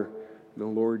Father and the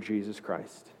Lord Jesus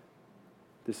Christ.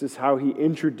 This is how he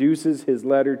introduces his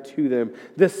letter to them.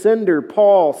 The sender,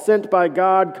 Paul, sent by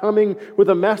God, coming with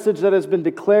a message that has been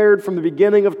declared from the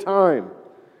beginning of time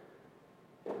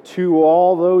to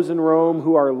all those in Rome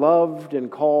who are loved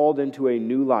and called into a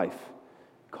new life,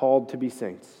 called to be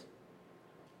saints.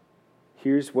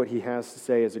 Here's what he has to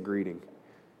say as a greeting.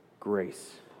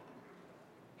 Grace.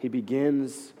 He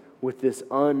begins with this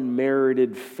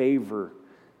unmerited favor,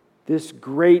 this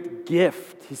great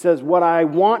gift. He says, what I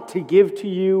want to give to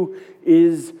you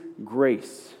is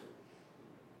grace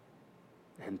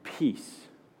and peace.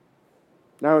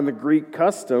 Now, in the Greek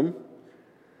custom,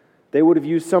 they would have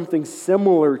used something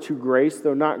similar to grace,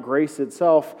 though not grace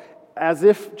itself, as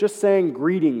if just saying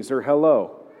greetings or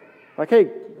hello. Like, hey,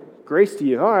 grace to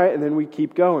you. All right, and then we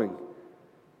keep going.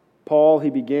 Paul, he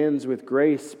begins with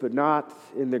grace, but not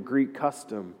in the Greek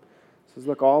custom. He says,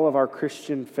 look, all of our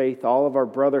Christian faith, all of our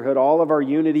brotherhood, all of our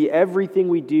unity, everything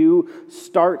we do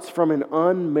starts from an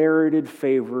unmerited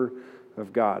favor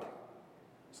of God.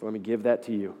 So let me give that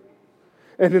to you.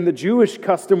 And in the Jewish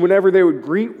custom, whenever they would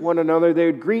greet one another, they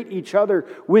would greet each other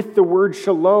with the word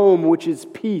shalom, which is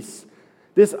peace.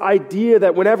 This idea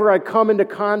that whenever I come into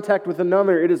contact with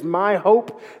another, it is my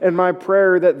hope and my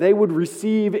prayer that they would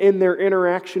receive in their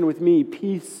interaction with me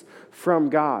peace from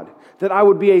God. That I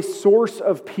would be a source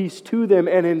of peace to them,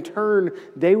 and in turn,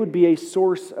 they would be a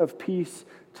source of peace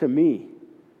to me.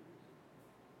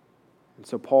 And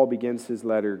so Paul begins his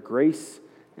letter, grace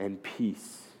and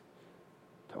peace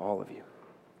to all of you.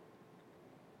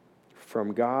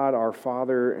 From God our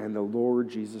Father and the Lord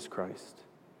Jesus Christ.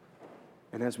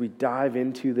 And as we dive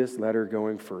into this letter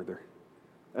going further,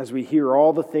 as we hear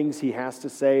all the things he has to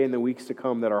say in the weeks to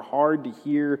come that are hard to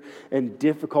hear and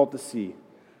difficult to see,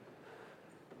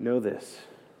 know this.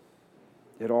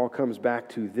 It all comes back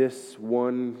to this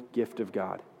one gift of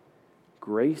God,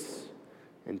 grace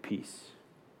and peace.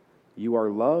 You are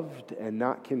loved and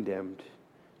not condemned.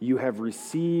 You have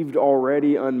received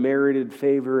already unmerited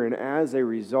favor, and as a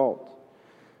result,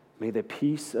 may the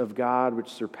peace of God, which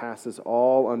surpasses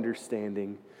all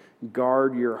understanding,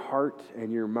 guard your heart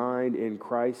and your mind in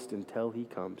Christ until he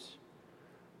comes.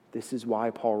 This is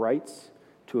why Paul writes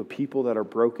to a people that are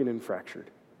broken and fractured.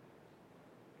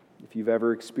 If you've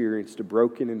ever experienced a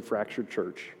broken and fractured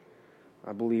church,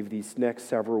 I believe these next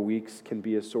several weeks can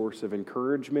be a source of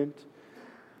encouragement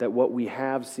that what we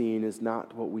have seen is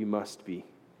not what we must be.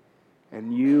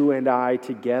 And you and I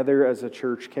together as a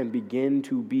church can begin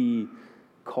to be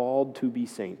called to be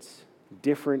saints,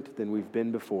 different than we've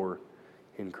been before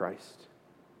in Christ.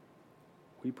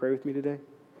 Will you pray with me today?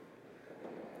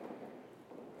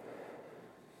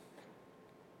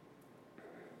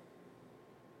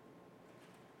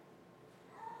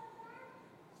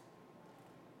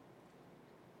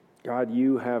 God,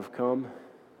 you have come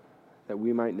that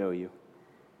we might know you.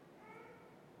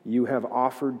 You have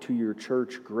offered to your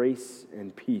church grace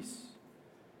and peace,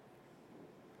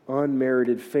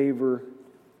 unmerited favor,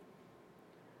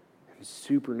 and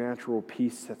supernatural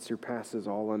peace that surpasses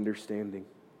all understanding.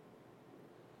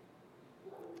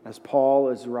 As Paul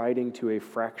is writing to a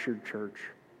fractured church,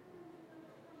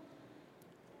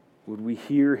 would we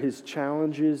hear his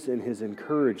challenges and his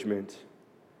encouragement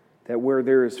that where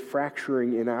there is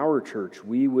fracturing in our church,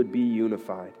 we would be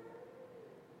unified.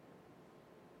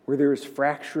 Where there is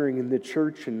fracturing in the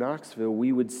church in Knoxville,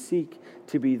 we would seek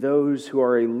to be those who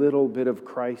are a little bit of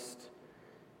Christ,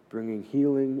 bringing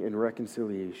healing and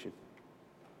reconciliation.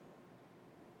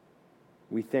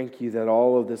 We thank you that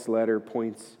all of this letter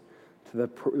points to the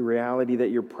reality that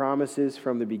your promises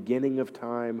from the beginning of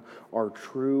time are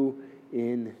true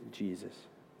in Jesus.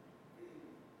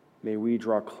 May we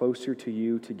draw closer to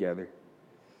you together.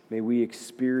 May we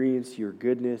experience your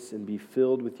goodness and be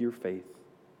filled with your faith.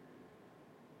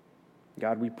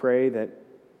 God, we pray that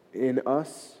in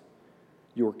us,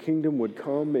 your kingdom would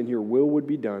come and your will would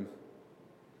be done.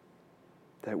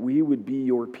 That we would be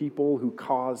your people who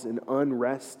cause an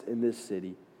unrest in this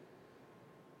city,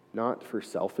 not for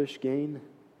selfish gain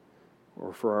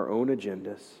or for our own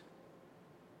agendas,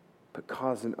 but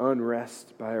cause an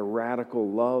unrest by a radical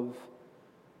love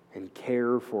and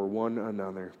care for one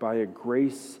another, by a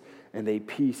grace and a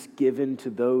peace given to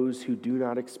those who do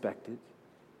not expect it,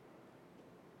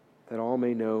 that all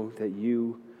may know that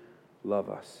you love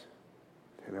us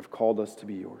and have called us to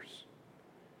be yours.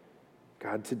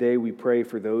 God, today we pray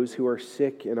for those who are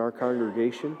sick in our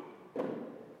congregation.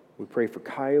 We pray for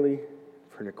Kylie,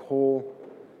 for Nicole,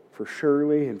 for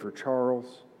Shirley, and for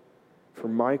Charles, for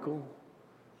Michael.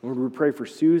 Lord, we pray for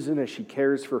Susan as she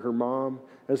cares for her mom,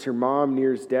 as her mom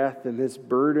nears death, and this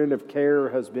burden of care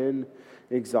has been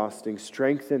exhausting.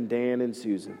 Strengthen Dan and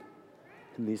Susan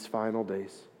in these final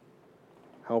days.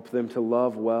 Help them to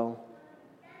love well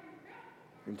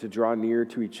and to draw near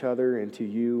to each other and to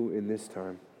you in this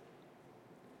time.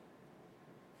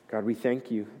 God, we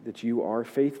thank you that you are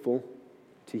faithful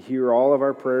to hear all of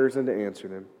our prayers and to answer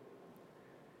them.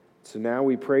 So now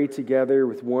we pray together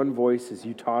with one voice as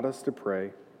you taught us to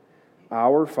pray.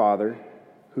 Our Father,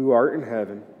 who art in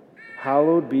heaven,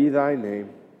 hallowed be thy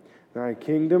name. Thy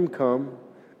kingdom come,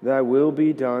 thy will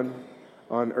be done,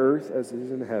 on earth as it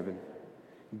is in heaven.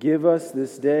 Give us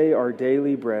this day our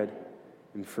daily bread,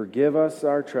 and forgive us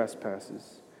our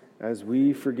trespasses, as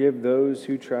we forgive those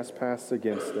who trespass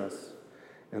against us.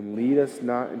 And lead us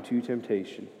not into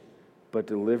temptation, but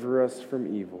deliver us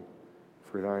from evil.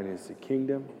 For thine is the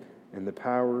kingdom, and the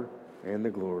power, and the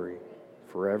glory,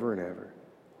 forever and ever.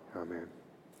 Amen.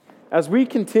 As we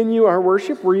continue our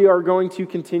worship, we are going to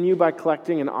continue by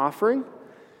collecting an offering.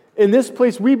 In this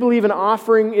place, we believe an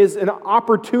offering is an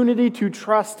opportunity to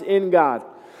trust in God.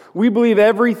 We believe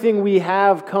everything we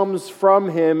have comes from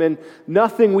Him, and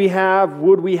nothing we have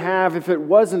would we have if it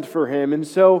wasn't for Him. And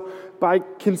so, by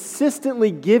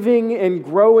consistently giving and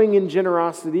growing in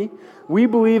generosity, we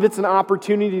believe it's an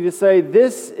opportunity to say,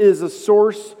 this is a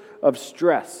source of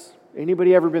stress.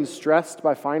 Anybody ever been stressed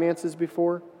by finances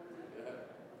before?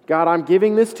 God, I'm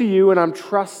giving this to you, and I'm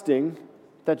trusting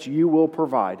that you will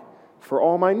provide for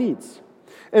all my needs.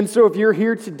 And so if you're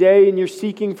here today and you're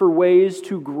seeking for ways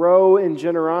to grow in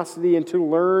generosity and to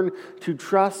learn to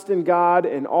trust in God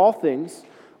in all things,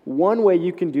 one way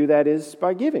you can do that is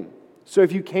by giving. So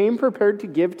if you came prepared to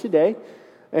give today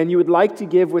and you would like to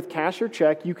give with cash or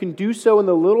check, you can do so in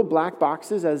the little black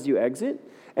boxes as you exit.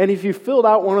 And if you filled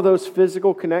out one of those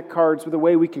physical Connect cards with a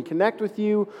way we can connect with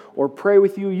you or pray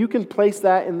with you, you can place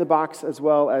that in the box as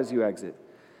well as you exit.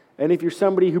 And if you're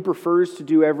somebody who prefers to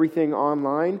do everything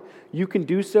online, you can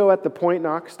do so at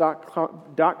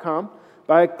thepointknox.com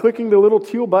by clicking the little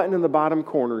teal button in the bottom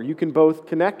corner. You can both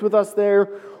connect with us there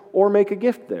or make a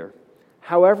gift there.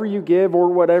 However you give or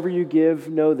whatever you give,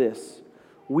 know this.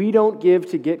 We don't give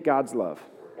to get God's love,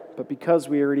 but because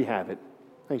we already have it.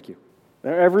 Thank you.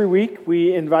 Now, every week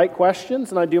we invite questions,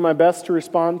 and I do my best to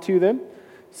respond to them.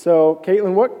 So,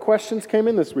 Caitlin, what questions came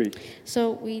in this week?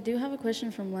 So, we do have a question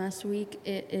from last week.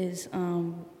 It is,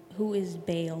 who is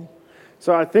Baal?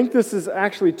 So, I think this is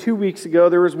actually 2 weeks ago.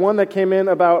 There was one that came in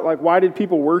about, why did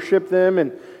people worship them?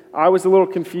 And I was a little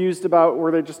confused about,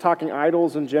 were they just talking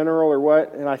idols in general or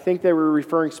what? And I think they were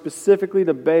referring specifically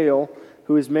to Baal,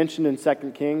 who is mentioned in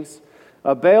 2 Kings.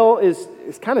 Baal is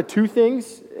kind of two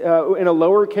things. In a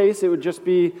lowercase, it would just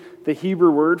be the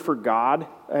Hebrew word for God,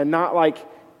 and not like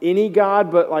any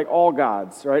god, but like all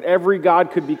gods, right? Every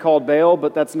god could be called Baal,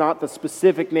 but that's not the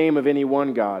specific name of any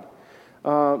one god.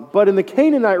 But in the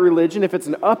Canaanite religion, if it's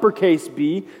an uppercase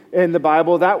B in the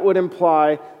Bible, that would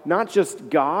imply not just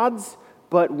gods,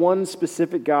 but one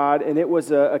specific god, and it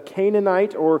was a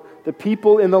Canaanite, or the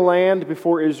people in the land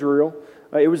before Israel.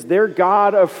 It was their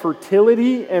god of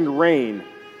fertility and rain.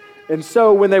 And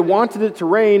so when they wanted it to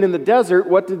rain in the desert,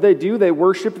 what did they do? They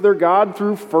worshiped their god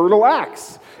through fertile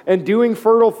acts. And doing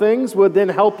fertile things would then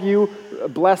help you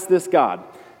bless this god.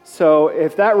 So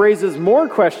if that raises more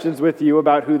questions with you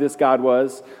about who this God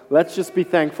was, let's just be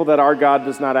thankful that our God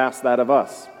does not ask that of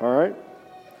us. All right?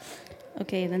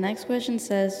 Okay, the next question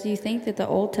says, do you think that the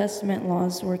Old Testament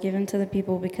laws were given to the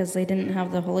people because they didn't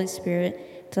have the Holy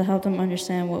Spirit to help them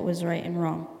understand what was right and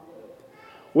wrong?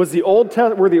 Were the Old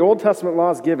Testament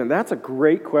laws given? That's a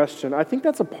great question. I think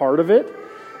that's a part of it.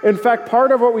 In fact,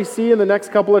 part of what we see in the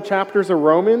next couple of chapters of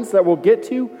Romans that we'll get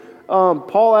to,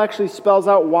 Paul actually spells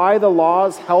out why the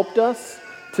laws helped us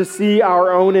to see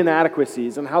our own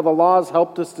inadequacies and how the laws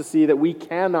helped us to see that we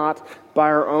cannot, by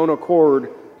our own accord,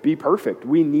 be perfect.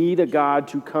 We need a God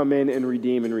to come in and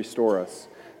redeem and restore us.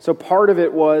 So part of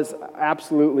it was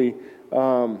absolutely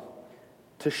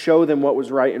to show them what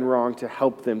was right and wrong, to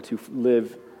help them to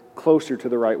live closer to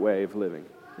the right way of living.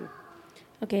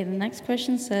 Okay, the next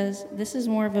question says, this is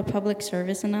more of a public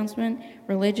service announcement.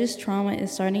 Religious trauma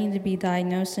is starting to be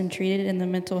diagnosed and treated in the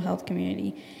mental health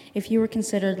community. If you were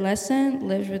considered less than,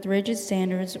 lived with rigid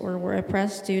standards, or were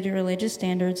oppressed due to religious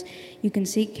standards, you can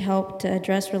seek help to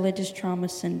address religious trauma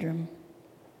syndrome.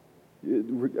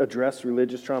 Address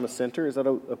religious trauma center? Is that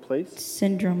a place?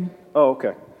 Syndrome. Oh,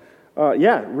 okay.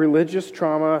 Religious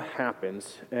trauma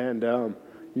happens, and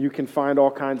you can find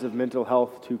all kinds of mental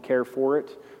health to care for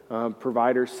it.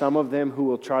 Providers, some of them who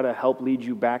will try to help lead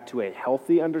you back to a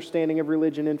healthy understanding of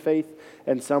religion and faith,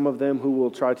 and some of them who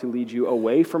will try to lead you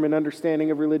away from an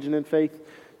understanding of religion and faith.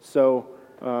 So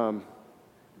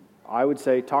I would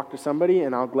say talk to somebody,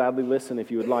 and I'll gladly listen if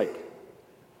you would like.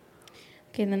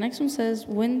 Okay, the next one says,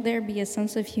 wouldn't there be a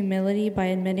sense of humility by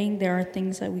admitting there are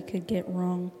things that we could get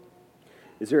wrong?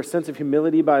 Is there a sense of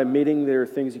humility by admitting there are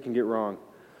things you can get wrong?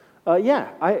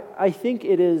 I think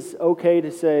it is okay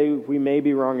to say we may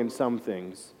be wrong in some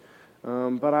things.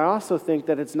 But I also think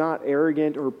that it's not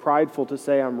arrogant or prideful to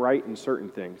say I'm right in certain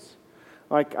things.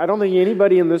 Like, I don't think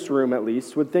anybody in this room, at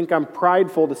least, would think I'm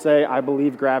prideful to say I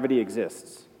believe gravity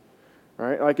exists.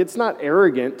 Right? Like, it's not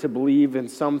arrogant to believe in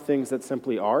some things that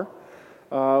simply are.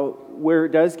 Where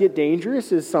it does get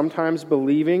dangerous is sometimes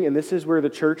believing, and this is where the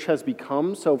church has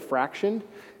become so fractioned,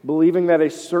 believing that a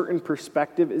certain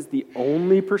perspective is the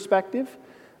only perspective.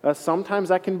 Sometimes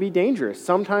that can be dangerous.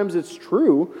 Sometimes it's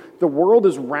true. The world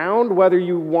is round, whether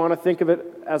you want to think of it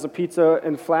as a pizza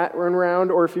and flat and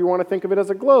round, or if you want to think of it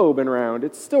as a globe and round.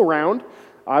 It's still round.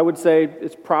 I would say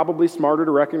it's probably smarter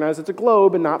to recognize it's a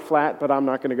globe and not flat, but I'm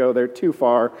not going to go there too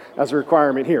far as a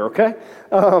requirement here, okay?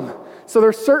 So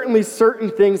there's certainly certain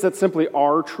things that simply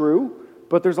are true,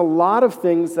 but there's a lot of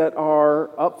things that are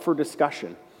up for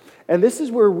discussion. And this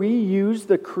is where we use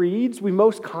the creeds. We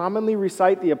most commonly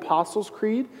recite the Apostles'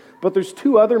 Creed, but there's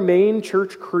two other main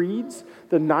church creeds,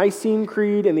 the Nicene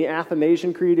Creed and the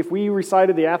Athanasian Creed. If we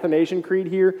recited the Athanasian Creed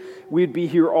here, we'd be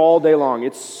here all day long.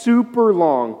 It's super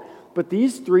long. But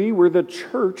these three were the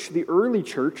church, the early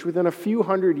church, within a few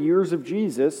hundred years of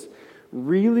Jesus,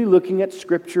 really looking at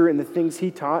Scripture and the things he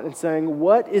taught and saying,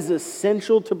 what is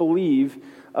essential to believe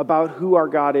about who our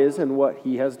God is and what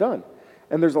he has done?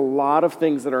 And there's a lot of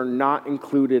things that are not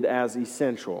included as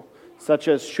essential, such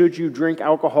as should you drink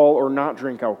alcohol or not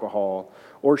drink alcohol,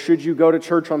 or should you go to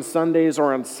church on Sundays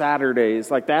or on Saturdays.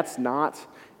 Like, that's not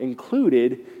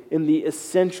included in the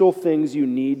essential things you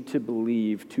need to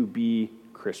believe to be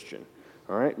Christian.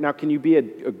 All right? Now, can you be a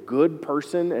good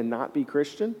person and not be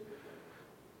Christian?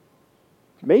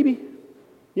 Maybe.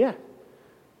 Yeah.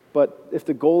 But if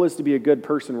the goal is to be a good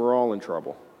person, we're all in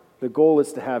trouble. The goal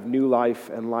is to have new life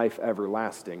and life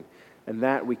everlasting, and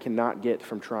that we cannot get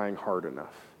from trying hard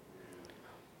enough.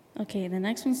 Okay, the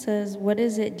next one says, what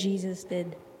is it Jesus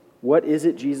did? What is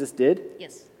it Jesus did?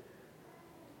 Yes.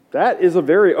 That is a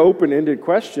very open-ended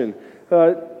question.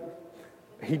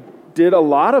 He did a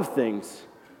lot of things.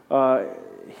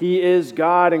 He is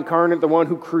God incarnate, the one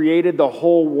who created the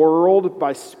whole world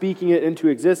by speaking it into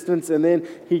existence, and then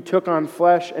he took on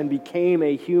flesh and became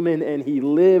a human, and he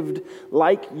lived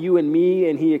like you and me,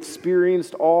 and he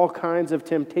experienced all kinds of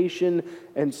temptation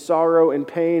and sorrow and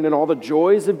pain and all the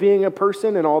joys of being a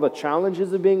person and all the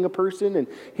challenges of being a person, and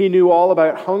he knew all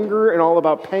about hunger and all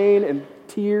about pain and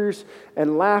tears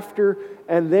and laughter.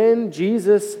 And then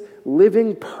Jesus,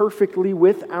 living perfectly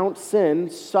without sin,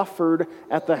 suffered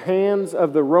at the hands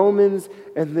of the Romans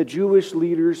and the Jewish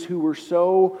leaders who were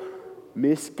so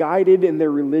misguided in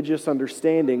their religious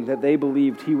understanding that they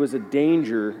believed he was a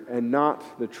danger and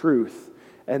not the truth.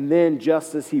 And then,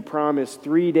 just as he promised,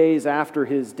 3 days after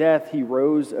his death, he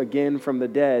rose again from the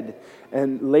dead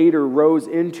and later rose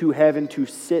into heaven to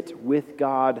sit with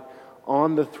God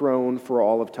on the throne for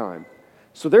all of time.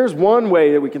 So there's one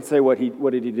way that we can say what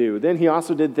did he do. Then he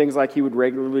also did things like he would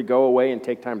regularly go away and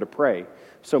take time to pray.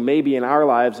 So maybe in our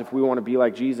lives, if we want to be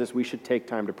like Jesus, we should take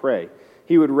time to pray.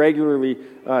 He would regularly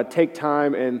take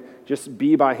time and just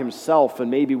be by himself,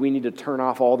 and maybe we need to turn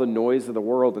off all the noise of the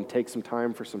world and take some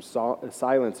time for some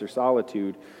silence or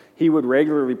solitude. He would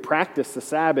regularly practice the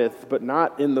Sabbath, but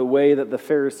not in the way that the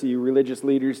Pharisee religious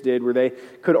leaders did, where they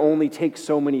could only take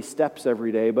so many steps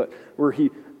every day, but where he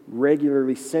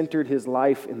regularly centered his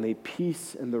life in the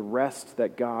peace and the rest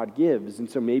that God gives. And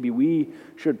so maybe we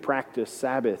should practice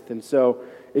Sabbath. And so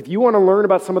if you want to learn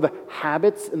about some of the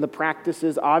habits and the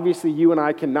practices, obviously you and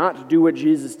I cannot do what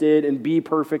Jesus did and be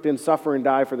perfect and suffer and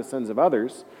die for the sins of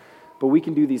others, but we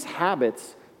can do these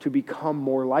habits to become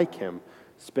more like him.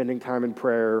 Spending time in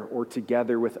prayer or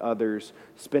together with others,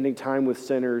 spending time with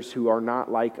sinners who are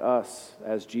not like us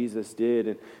as Jesus did.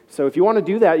 And so if you want to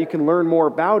do that, you can learn more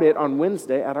about it on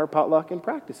Wednesday at our potluck and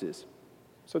practices.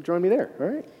 So join me there, all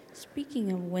right?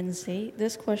 Speaking of Wednesday,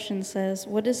 this question says,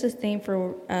 what is the theme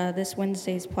for this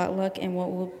Wednesday's potluck and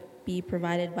what will be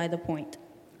provided by the point?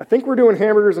 I think we're doing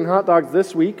hamburgers and hot dogs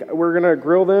this week. We're going to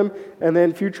grill them, and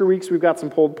then future weeks we've got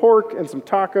some pulled pork and some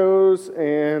tacos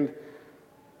and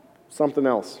something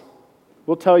else.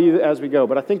 We'll tell you as we go.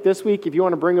 But I think this week, if you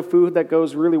want to bring a food that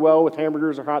goes really well with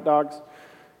hamburgers or hot dogs,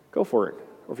 go for it.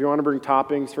 Or if you want to bring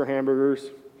toppings for hamburgers,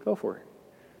 go for it.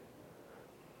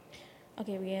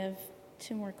 Okay, we have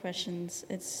 2 more questions.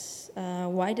 It's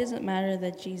why does it matter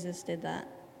that Jesus did that?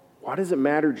 Why does it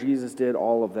matter Jesus did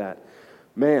all of that?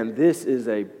 Man, this is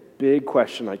a big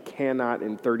question I cannot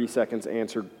in 30 seconds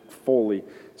answer fully.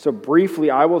 So briefly,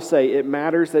 I will say it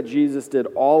matters that Jesus did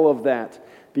all of that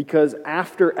because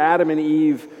after Adam and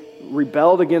Eve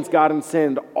rebelled against God and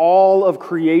sinned, all of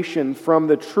creation, from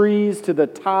the trees to the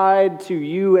tide to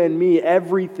you and me,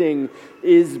 everything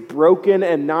is broken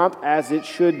and not as it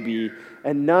should be.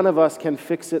 And none of us can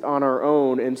fix it on our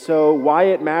own. And so why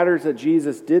it matters that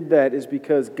Jesus did that is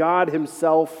because God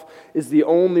himself is the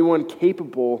only one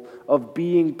capable of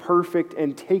being perfect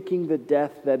and taking the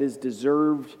death that is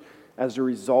deserved as a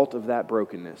result of that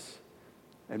brokenness.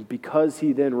 And because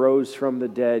he then rose from the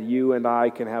dead, you and I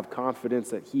can have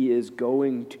confidence that he is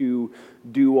going to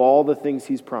do all the things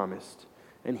he's promised.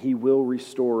 And he will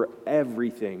restore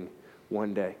everything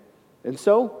one day. And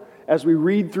so, as we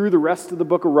read through the rest of the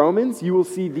book of Romans, you will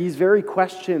see these very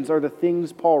questions are the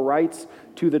things Paul writes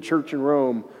to the church in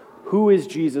Rome. Who is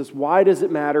Jesus? Why does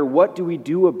it matter? What do we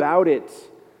do about it?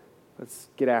 Let's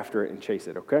get after it and chase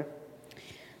it, okay?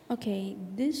 Okay,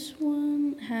 this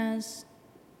one has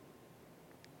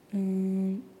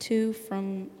 2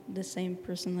 from the same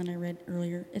person that I read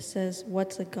earlier. It says,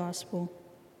 what's a gospel?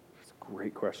 That's a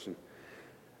great question.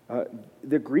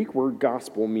 The Greek word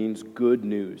gospel means good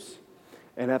news.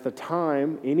 And at the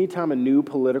time, anytime a new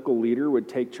political leader would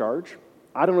take charge,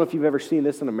 I don't know if you've ever seen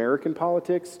this in American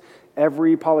politics,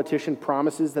 every politician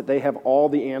promises that they have all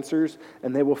the answers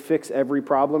and they will fix every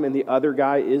problem, and the other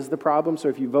guy is the problem. So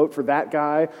if you vote for that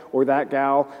guy or that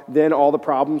gal, then all the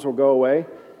problems will go away.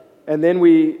 And then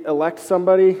we elect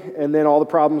somebody, and then all the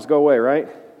problems go away, right?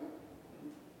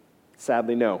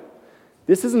 Sadly, no.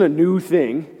 This isn't a new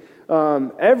thing.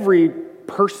 Every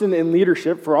person in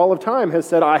leadership for all of time has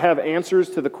said, I have answers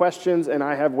to the questions and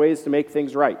I have ways to make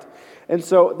things right. And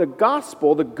so the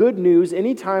gospel, the good news,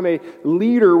 anytime a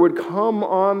leader would come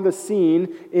on the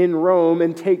scene in Rome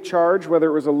and take charge, whether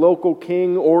it was a local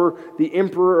king or the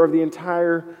emperor of the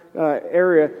entire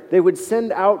area, they would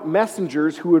send out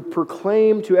messengers who would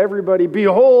proclaim to everybody,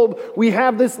 behold, we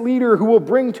have this leader who will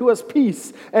bring to us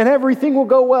peace and everything will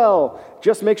go well.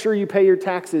 Just make sure you pay your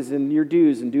taxes and your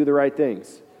dues and do the right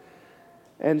things.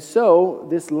 And so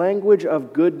this language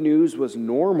of good news was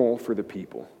normal for the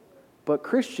people. But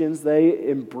Christians, they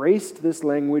embraced this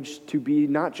language to be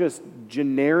not just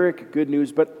generic good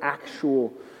news, but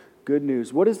actual good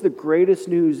news. What is the greatest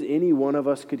news any one of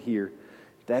us could hear?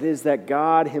 That is that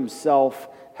God himself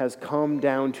has come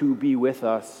down to be with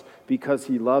us because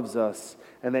he loves us,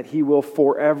 and that he will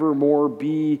forevermore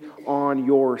be on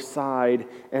your side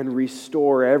and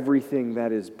restore everything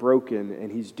that is broken,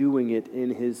 and he's doing it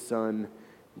in his Son,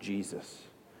 Jesus.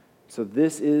 So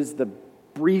this is the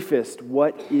briefest,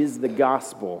 what is the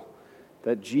gospel?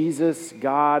 That Jesus,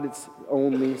 God's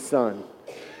only Son,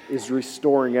 is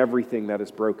restoring everything that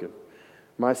is broken.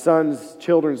 My son's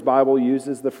children's Bible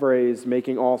uses the phrase,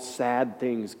 making all sad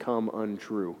things come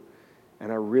untrue.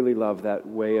 And I really love that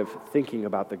way of thinking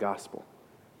about the gospel.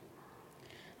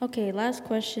 Okay, last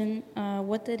question.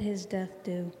 What did his death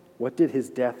do? What did his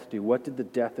death do? What did the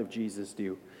death of Jesus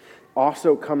do?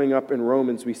 Also coming up in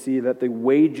Romans, we see that the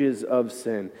wages of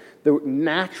sin, the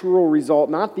natural result,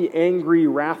 not the angry,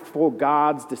 wrathful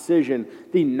God's decision,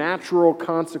 the natural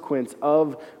consequence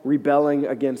of rebelling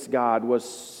against God was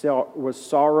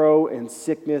sorrow and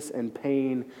sickness and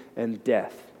pain and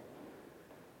death.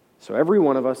 So every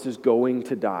one of us is going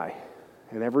to die,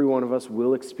 and every one of us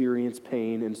will experience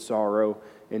pain and sorrow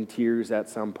and tears at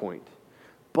some point.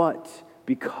 But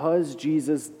because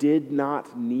Jesus did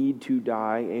not need to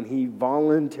die, and he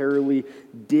voluntarily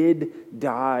did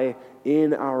die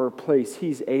in our place,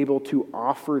 he's able to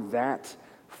offer that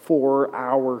for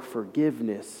our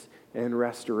forgiveness and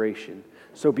restoration.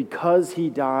 So because he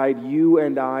died, you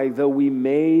and I, though we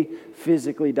may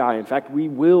physically die, in fact, we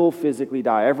will physically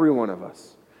die, every one of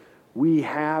us, we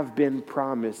have been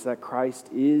promised that Christ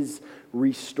is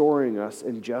restoring us,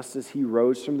 and just as he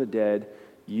rose from the dead,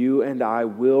 you and I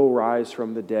will rise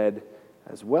from the dead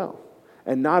as well.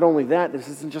 And not only that, this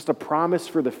isn't just a promise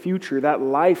for the future. That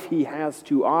life he has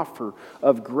to offer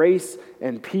of grace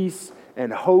and peace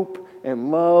and hope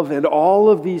and love and all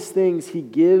of these things he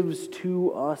gives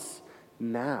to us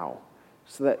now.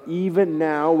 So that even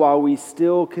now, while we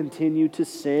still continue to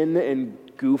sin and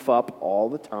goof up all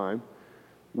the time,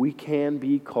 we can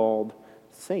be called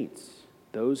saints,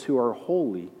 those who are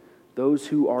holy, those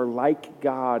who are like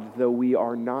God, though we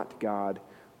are not God,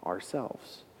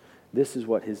 ourselves. This is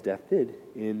what his death did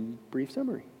in brief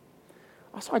summary.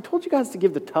 Also, I told you guys to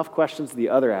give the tough questions to the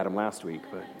other Adam last week,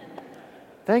 but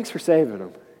thanks for saving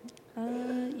them.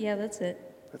 Yeah, that's it.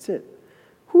 That's it.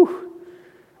 Whew.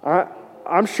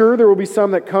 I'm sure there will be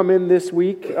some that come in this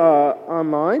week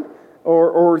online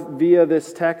or via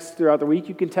this text throughout the week.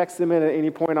 You can text them in at any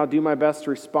point. I'll do my best to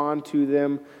respond to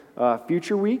them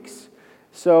future weeks.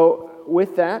 So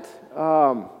with that,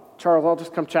 Charles, I'll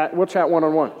just come chat. We'll chat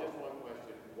one-on-one. Just one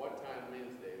question. What time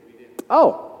Wednesday? We didn't.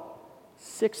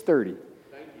 6:30.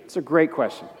 Thank you. It's a great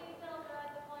question.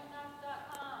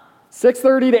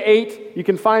 6:30 to 8. You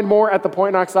can find more at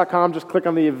thepointknox.com. Just click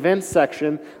on the events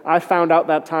section. I found out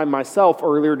that time myself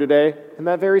earlier today in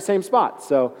that very same spot.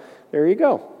 So there you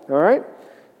go. All right?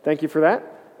 Thank you for that.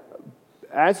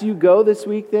 As you go this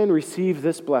week, then, receive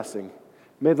this blessing.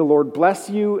 May the Lord bless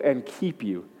you and keep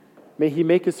you. May he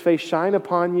make his face shine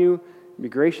upon you and be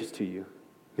gracious to you.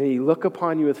 May he look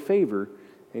upon you with favor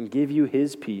and give you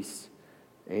his peace.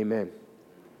 Amen.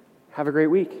 Have a great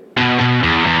week.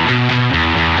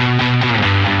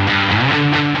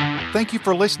 Thank you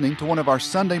for listening to one of our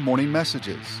Sunday morning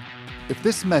messages. If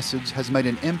this message has made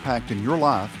an impact in your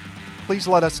life, please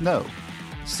let us know.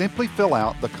 Simply fill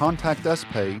out the Contact Us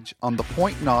page on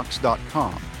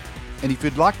thepointknox.com. And if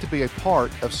you'd like to be a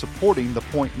part of supporting the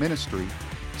Point Ministry,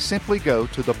 simply go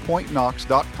to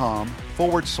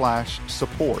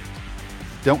thepointknox.com/support.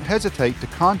 Don't hesitate to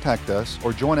contact us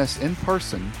or join us in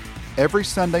person every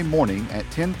Sunday morning at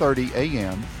 10:30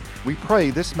 a.m. We pray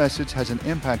this message has an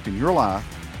impact in your life,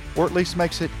 or at least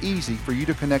makes it easy for you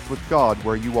to connect with God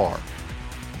where you are.